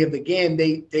sanctity of the game.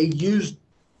 They used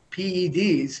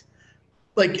PEDs.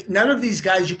 Like, none of these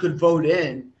guys you could vote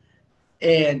in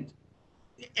and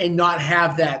not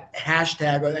have that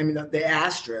hashtag, or the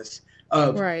asterisk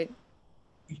of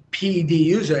PED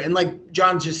user. And like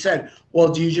John just said, well,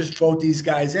 do you just vote these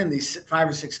guys in, these 5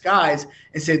 or 6 guys,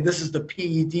 and say this is the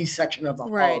PED section of the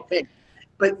Hall of Fame?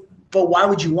 But why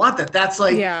would you want that? That's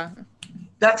like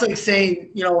that's like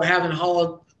saying, having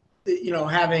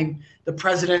having the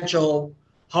presidential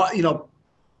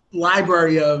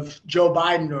library of Joe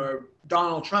Biden or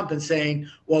Donald Trump and saying,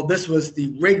 well, this was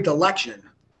the rigged election.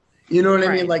 You know what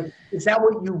I mean? Like, is that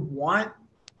what you want?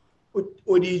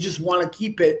 Or do you just want to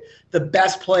keep it the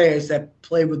best players that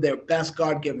play with their best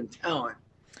God-given talent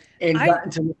and got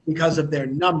into because of their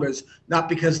numbers, not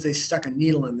because they stuck a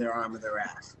needle in their arm or their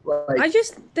ass? I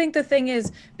just think the thing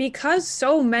is, because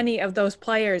so many of those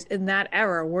players in that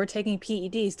era were taking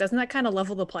PEDs, doesn't that kind of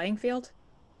level the playing field?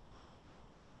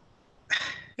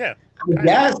 Yeah.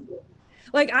 Yes.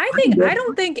 Like, I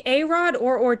don't think A-Rod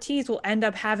or Ortiz will end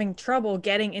up having trouble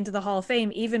getting into the Hall of Fame,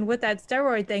 even with that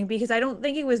steroid thing, because I don't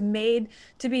think it was made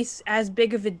to be as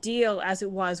big of a deal as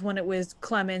it was when it was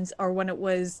Clemens or when it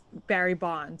was Barry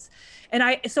Bonds. And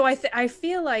I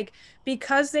feel like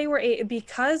because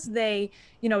they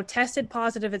tested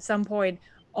positive at some point,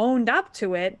 owned up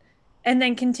to it, and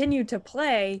then continued to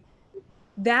play,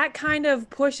 that kind of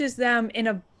pushes them in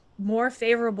a more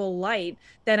favorable light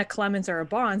than a Clemens or a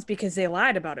Bonds because they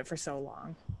lied about it for so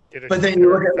long. But then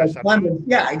you look at like Clemens,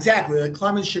 yeah, exactly. Like,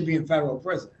 Clemens should be in federal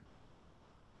prison.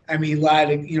 I mean, lied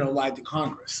to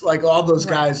Congress. Like, all those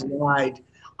guys lied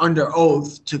under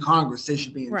oath to Congress. They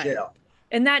should be in jail.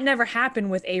 And that never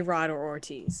happened with A-Rod or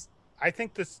Ortiz. I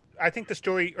think the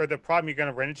story or the problem you're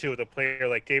going to run into with a player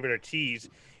like David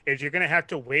Ortiz is you're going to have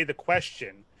to weigh the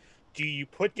question: do you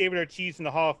put David Ortiz in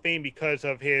the Hall of Fame because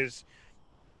of his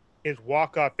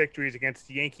walk-off victories against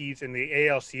the Yankees in the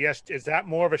ALCS? Is that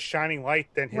more of a shining light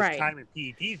than his time in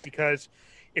PEDs? Because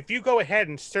if you go ahead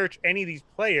and search any of these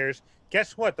players,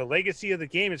 guess what? The legacy of the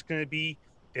game is going to be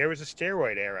there was a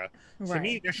steroid era. To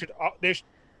me,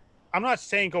 I'm not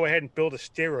saying go ahead and build a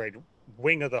steroid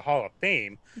wing of the Hall of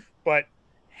Fame, but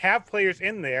have players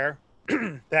in there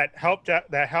that helped. I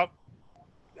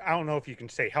don't know if you can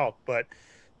say help, but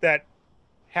that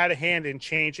had a hand in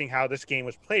changing how this game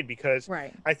was played, because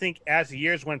I think as the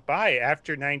years went by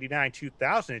after 99,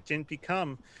 2000, it didn't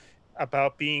become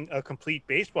about being a complete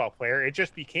baseball player. It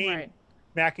just became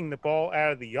smacking the ball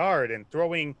out of the yard and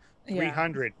throwing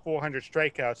 300, 400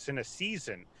 strikeouts in a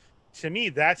season. To me,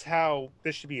 that's how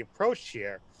this should be approached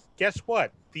here. Guess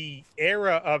what? The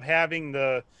era of having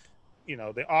the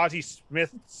Ozzie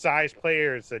Smith-sized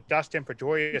players, the Dustin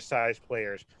Pedroia-sized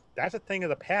players, that's a thing of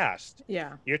the past.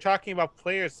 Yeah. You're talking about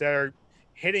players that are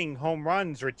hitting home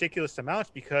runs ridiculous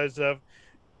amounts because of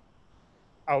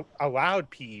allowed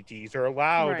PEDs or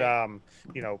allowed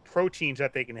proteins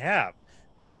that they can have.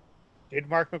 Did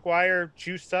Mark McGwire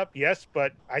juice up? Yes,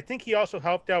 but I think he also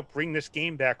helped out bring this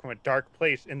game back from a dark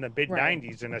place in the mid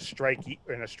 '90s in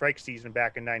a strike season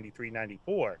back in '93,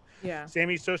 '94. Yeah.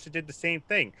 Sammy Sosa did the same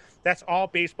thing. That's all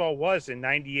baseball was in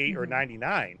 '98 or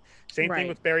 '99. Same thing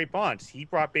with Barry Bonds. He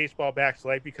brought baseball back to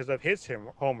life because of his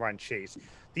home run chase.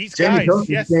 These Sammy guys,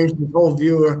 yes, changed his whole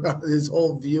view on his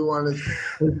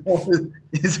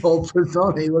whole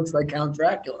persona. He looks like Count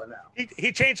Dracula now.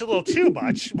 He changed a little too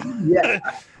much. Yeah.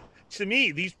 To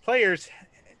me, these players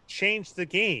changed the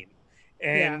game,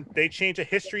 and they changed the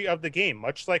history of the game,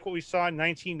 much like what we saw in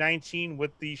 1919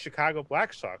 with the Chicago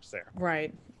Black Sox there.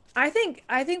 Right. I think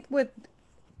with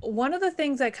one of the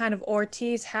things that kind of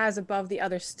Ortiz has above the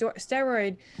other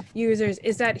steroid users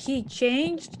is that he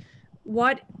changed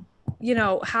what,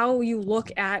 how you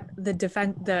look at the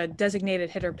designated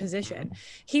hitter position.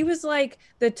 He was like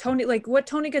what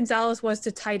Tony Gonzalez was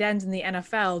to tight ends in the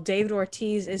NFL, David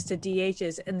Ortiz is to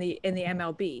DHs in the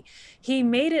MLB. He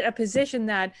made it a position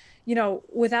that,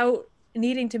 without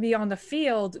needing to be on the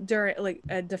field during like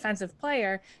a defensive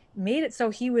player, made it so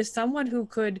he was someone who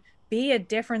could be a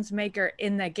difference maker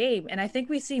in the game. And I think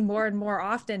we see more and more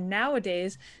often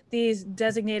nowadays these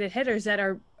designated hitters that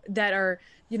are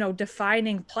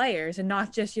defining players and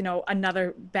not just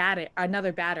another batter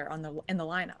in the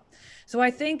lineup. So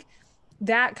I think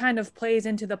that kind of plays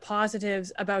into the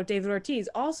positives about David Ortiz.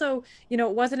 Also,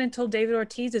 it wasn't until David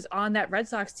Ortiz is on that Red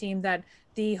Sox team that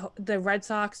the Red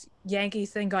Sox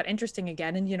Yankees thing got interesting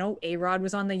again, and A-Rod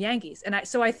was on the Yankees. And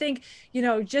I think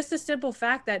just the simple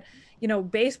fact that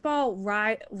baseball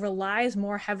relies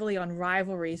more heavily on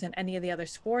rivalries than any of the other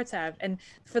sports have. And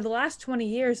for the last 20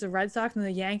 years, the Red Sox and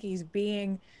the Yankees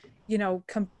being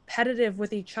competitive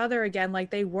with each other again, like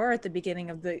they were at the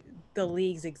beginning of the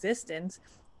league's existence,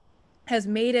 has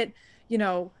made it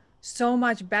so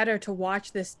much better to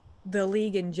watch the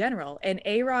league in general. And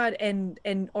A-Rod and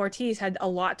Ortiz had a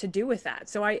lot to do with that.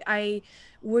 So I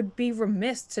would be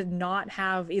remiss to not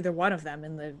have either one of them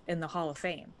in the Hall of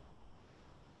Fame.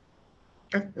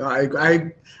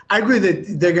 I agree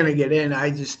that they're going to get in.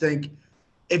 I just think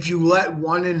if you let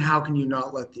one in, how can you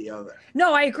not let the other?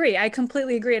 No, I agree. I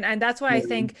completely agree. And that's why I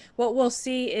think what we'll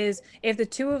see is if the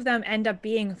two of them end up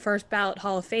being first ballot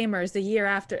Hall of Famers the year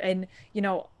after, and,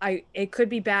 it could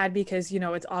be bad because,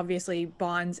 it's obviously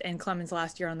Bonds and Clemens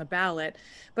last year on the ballot.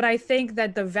 But I think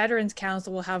that the Veterans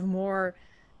Council will have more,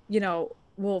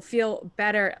 will feel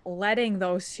better letting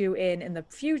those two in the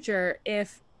future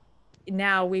if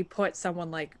now we put someone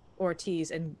like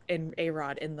Ortiz and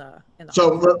A-Rod in the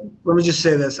So let me just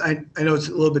say this. I know it's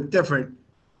a little bit different.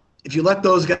 If you let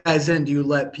those guys in, do you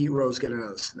let Pete Rose get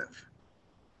another sniff?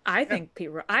 I think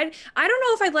Pete Rose. I don't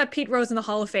know if I'd let Pete Rose in the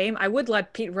Hall of Fame. I would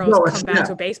let Pete Rose come back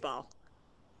to baseball.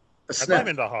 I'd let him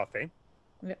in the Hall of Fame.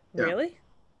 Really?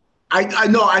 I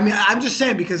know. I mean, I'm just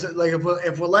saying because like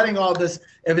if we're letting all this,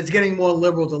 if it's getting more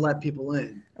liberal to let people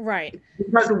in, right?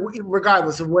 Because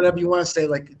regardless of whatever you want to say,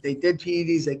 like they did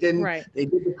PEDs, they didn't, they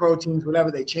did the proteins, whatever,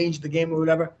 they changed the game or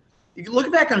whatever. You can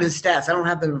look back on his stats. I don't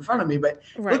have them in front of me, but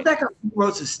look back on Pete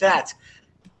Rose's stats.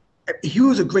 He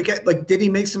was a great guy. Like, did he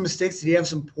make some mistakes? Did he have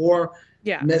some poor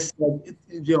miss, like,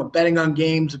 betting on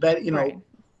games,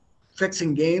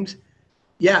 fixing games?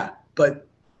 Yeah, but.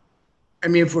 I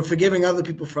mean, if we're forgiving other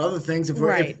people for other things, if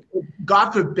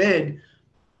God forbid,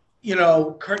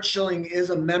 Kurt Schilling is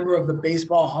a member of the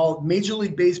Major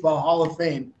League Baseball Hall of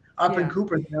Fame up in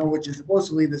Cooperstown, which is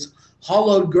supposedly this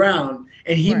hollowed ground,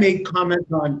 and he made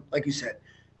comments on, like you said,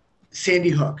 Sandy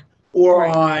Hook or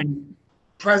on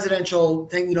presidential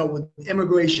thing, with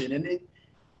immigration, and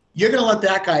you're going to let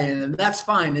that guy in, and that's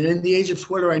fine. And in the age of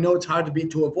Twitter, I know it's hard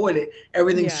to avoid it.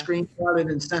 Everything's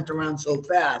screenshotted and sent around so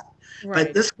fast.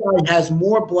 But this guy has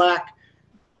more black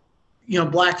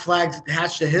flags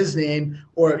attached to his name,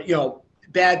 or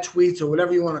bad tweets or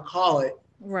whatever you want to call it.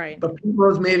 Right. But Pete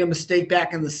Rose made a mistake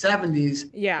back in the 70s,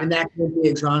 and that can be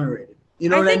exonerated. You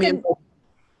know what I mean?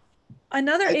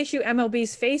 Another issue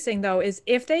MLB's facing, though, is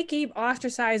if they keep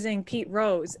ostracizing Pete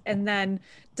Rose and then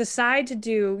decide to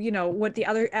do, what the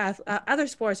other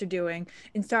sports are doing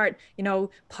and start,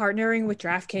 partnering with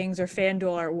DraftKings or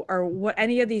FanDuel or what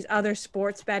any of these other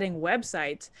sports betting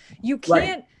websites, you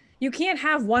can't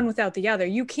have one without the other.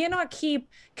 You cannot keep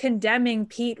condemning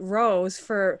Pete Rose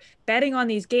for betting on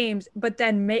these games, but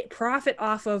then make profit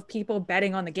off of people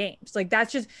betting on the games. Like,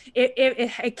 that's just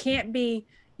it can't be.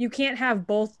 You can't have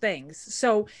both things.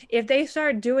 So if they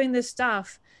start doing this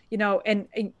stuff,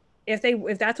 and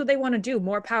if that's what they want to do,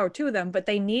 more power to them. But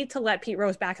they need to let Pete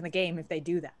Rose back in the game if they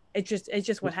do that. It's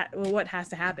just what has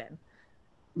to happen.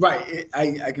 Right.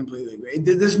 I completely agree.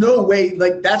 There's no way.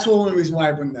 Like, that's the only reason why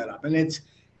I bring that up. And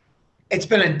it's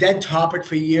been a dead topic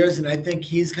for years, and I think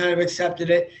he's kind of accepted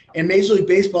it. And Major League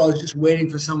Baseball is just waiting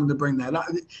for someone to bring that up.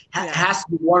 Has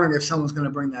to be wondering if someone's going to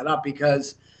bring that up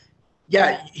because,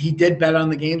 yeah, he did bet on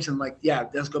the games and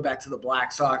let's go back to the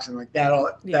Black Sox and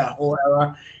that whole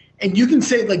era. And you can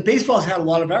say baseball's had a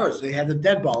lot of errors. They had the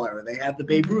dead ball era. They had the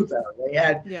Babe Ruth era. They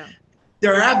had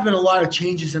There have been a lot of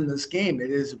changes in this game.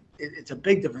 It's a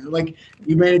big difference. Like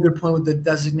you made a good point with the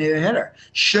designated hitter.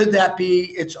 Should that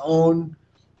be its own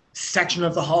section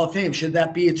of the Hall of Fame? Should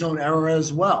that be its own era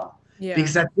as well? Yeah.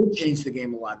 Because that did change the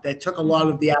game a lot. That took a lot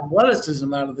of the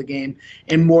athleticism out of the game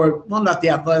and more, well, not the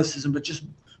athleticism, but just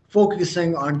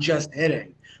focusing on just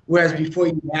hitting. Whereas before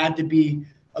you had to be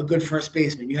a good first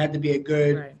baseman. You had to be a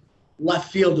good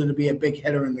left fielder to be a big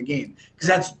hitter in the game. Because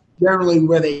that's generally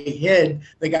where they hid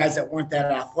the guys that weren't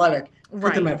that athletic,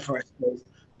 put them at first base,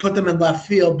 put them in left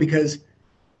field because,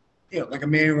 like a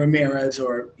Manny Ramirez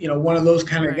or, one of those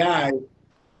kind of guys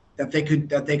that they could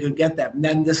get that. And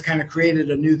then this kind of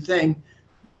created a new thing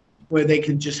where they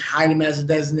could just hide him as a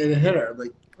designated hitter.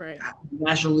 The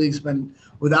National League's been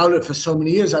without it for so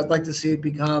many years. I'd like to see it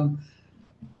become,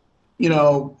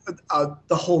 the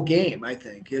whole game, I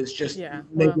think, is just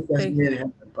make it designated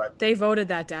hitter. But they voted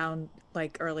that down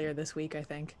earlier this week, I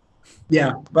think.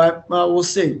 Yeah, but we'll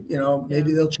see.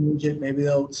 Maybe they'll change it. Maybe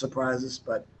they'll surprise us,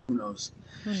 but who knows?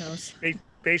 Who knows?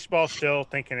 Baseball's still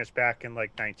thinking it's back in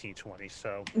 1920,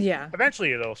 so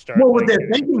eventually it'll start. Well, with their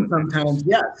thinking sometimes,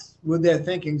 yes. With their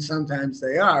thinking sometimes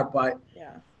they are, but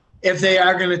if they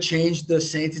are going to change the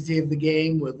sanctity of the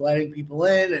game with letting people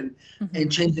in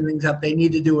and changing things up, they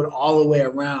need to do it all the way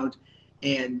around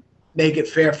and make it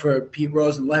fair for Pete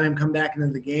Rose and let him come back into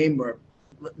the game or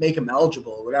make him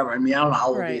eligible or whatever. I mean, I don't know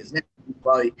how old he is now.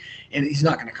 And he's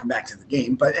not going to come back to the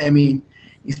game, but I mean,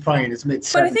 he's probably in his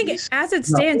mid-70s. But I think as it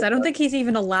stands, I don't think he's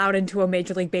even allowed into a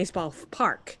Major League Baseball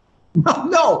park.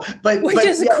 No, which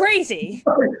is crazy.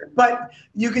 But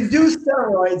you can do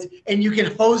steroids and you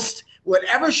can host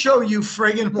whatever show you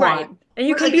friggin' want. And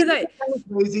you can be kind of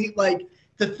crazy,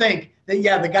 to think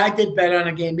that the guy did bet on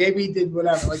a game, maybe he did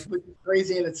whatever, which is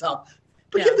crazy in itself.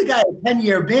 But give the guy a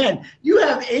 10-year ban. You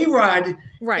have A-Rod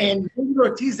and David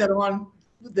Ortiz that are on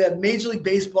the Major League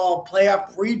Baseball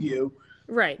playoff preview.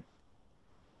 Right.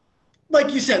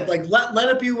 Like you said, let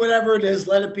it be whatever it is,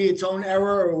 let it be its own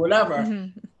error or whatever.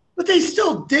 Mm-hmm. But they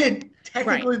still did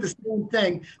technically the same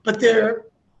thing. But they're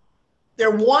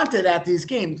wanted at these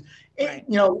games.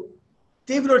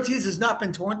 David Ortiz has not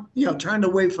been turned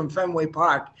away from Fenway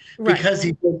Park because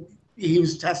he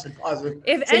was tested positive.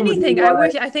 If anything,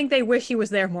 I think they wish he was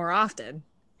there more often.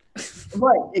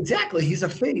 Right, exactly. He's a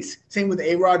face. Same with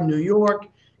A-Rod in New York.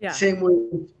 Yeah. Same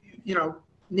with,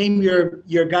 name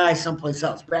your guy someplace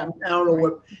else. But I don't know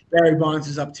what Barry Bonds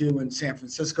is up to in San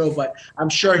Francisco, but I'm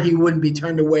sure he wouldn't be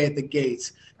turned away at the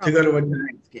gates to go to a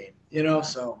Giants game.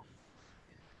 So.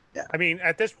 Yeah. I mean,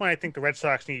 at this point, I think the Red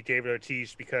Sox need David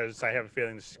Ortiz because I have a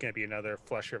feeling this is going to be another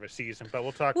flusher of a season. But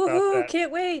we'll talk about that. Can't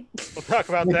wait. We'll talk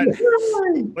about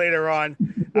that later on.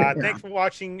 Thanks for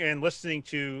watching and listening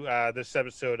to this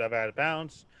episode of Out of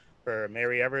Bounds. For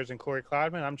Mary Evers and Corey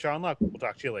Cloudman, I'm John Luck. We'll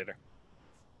talk to you later.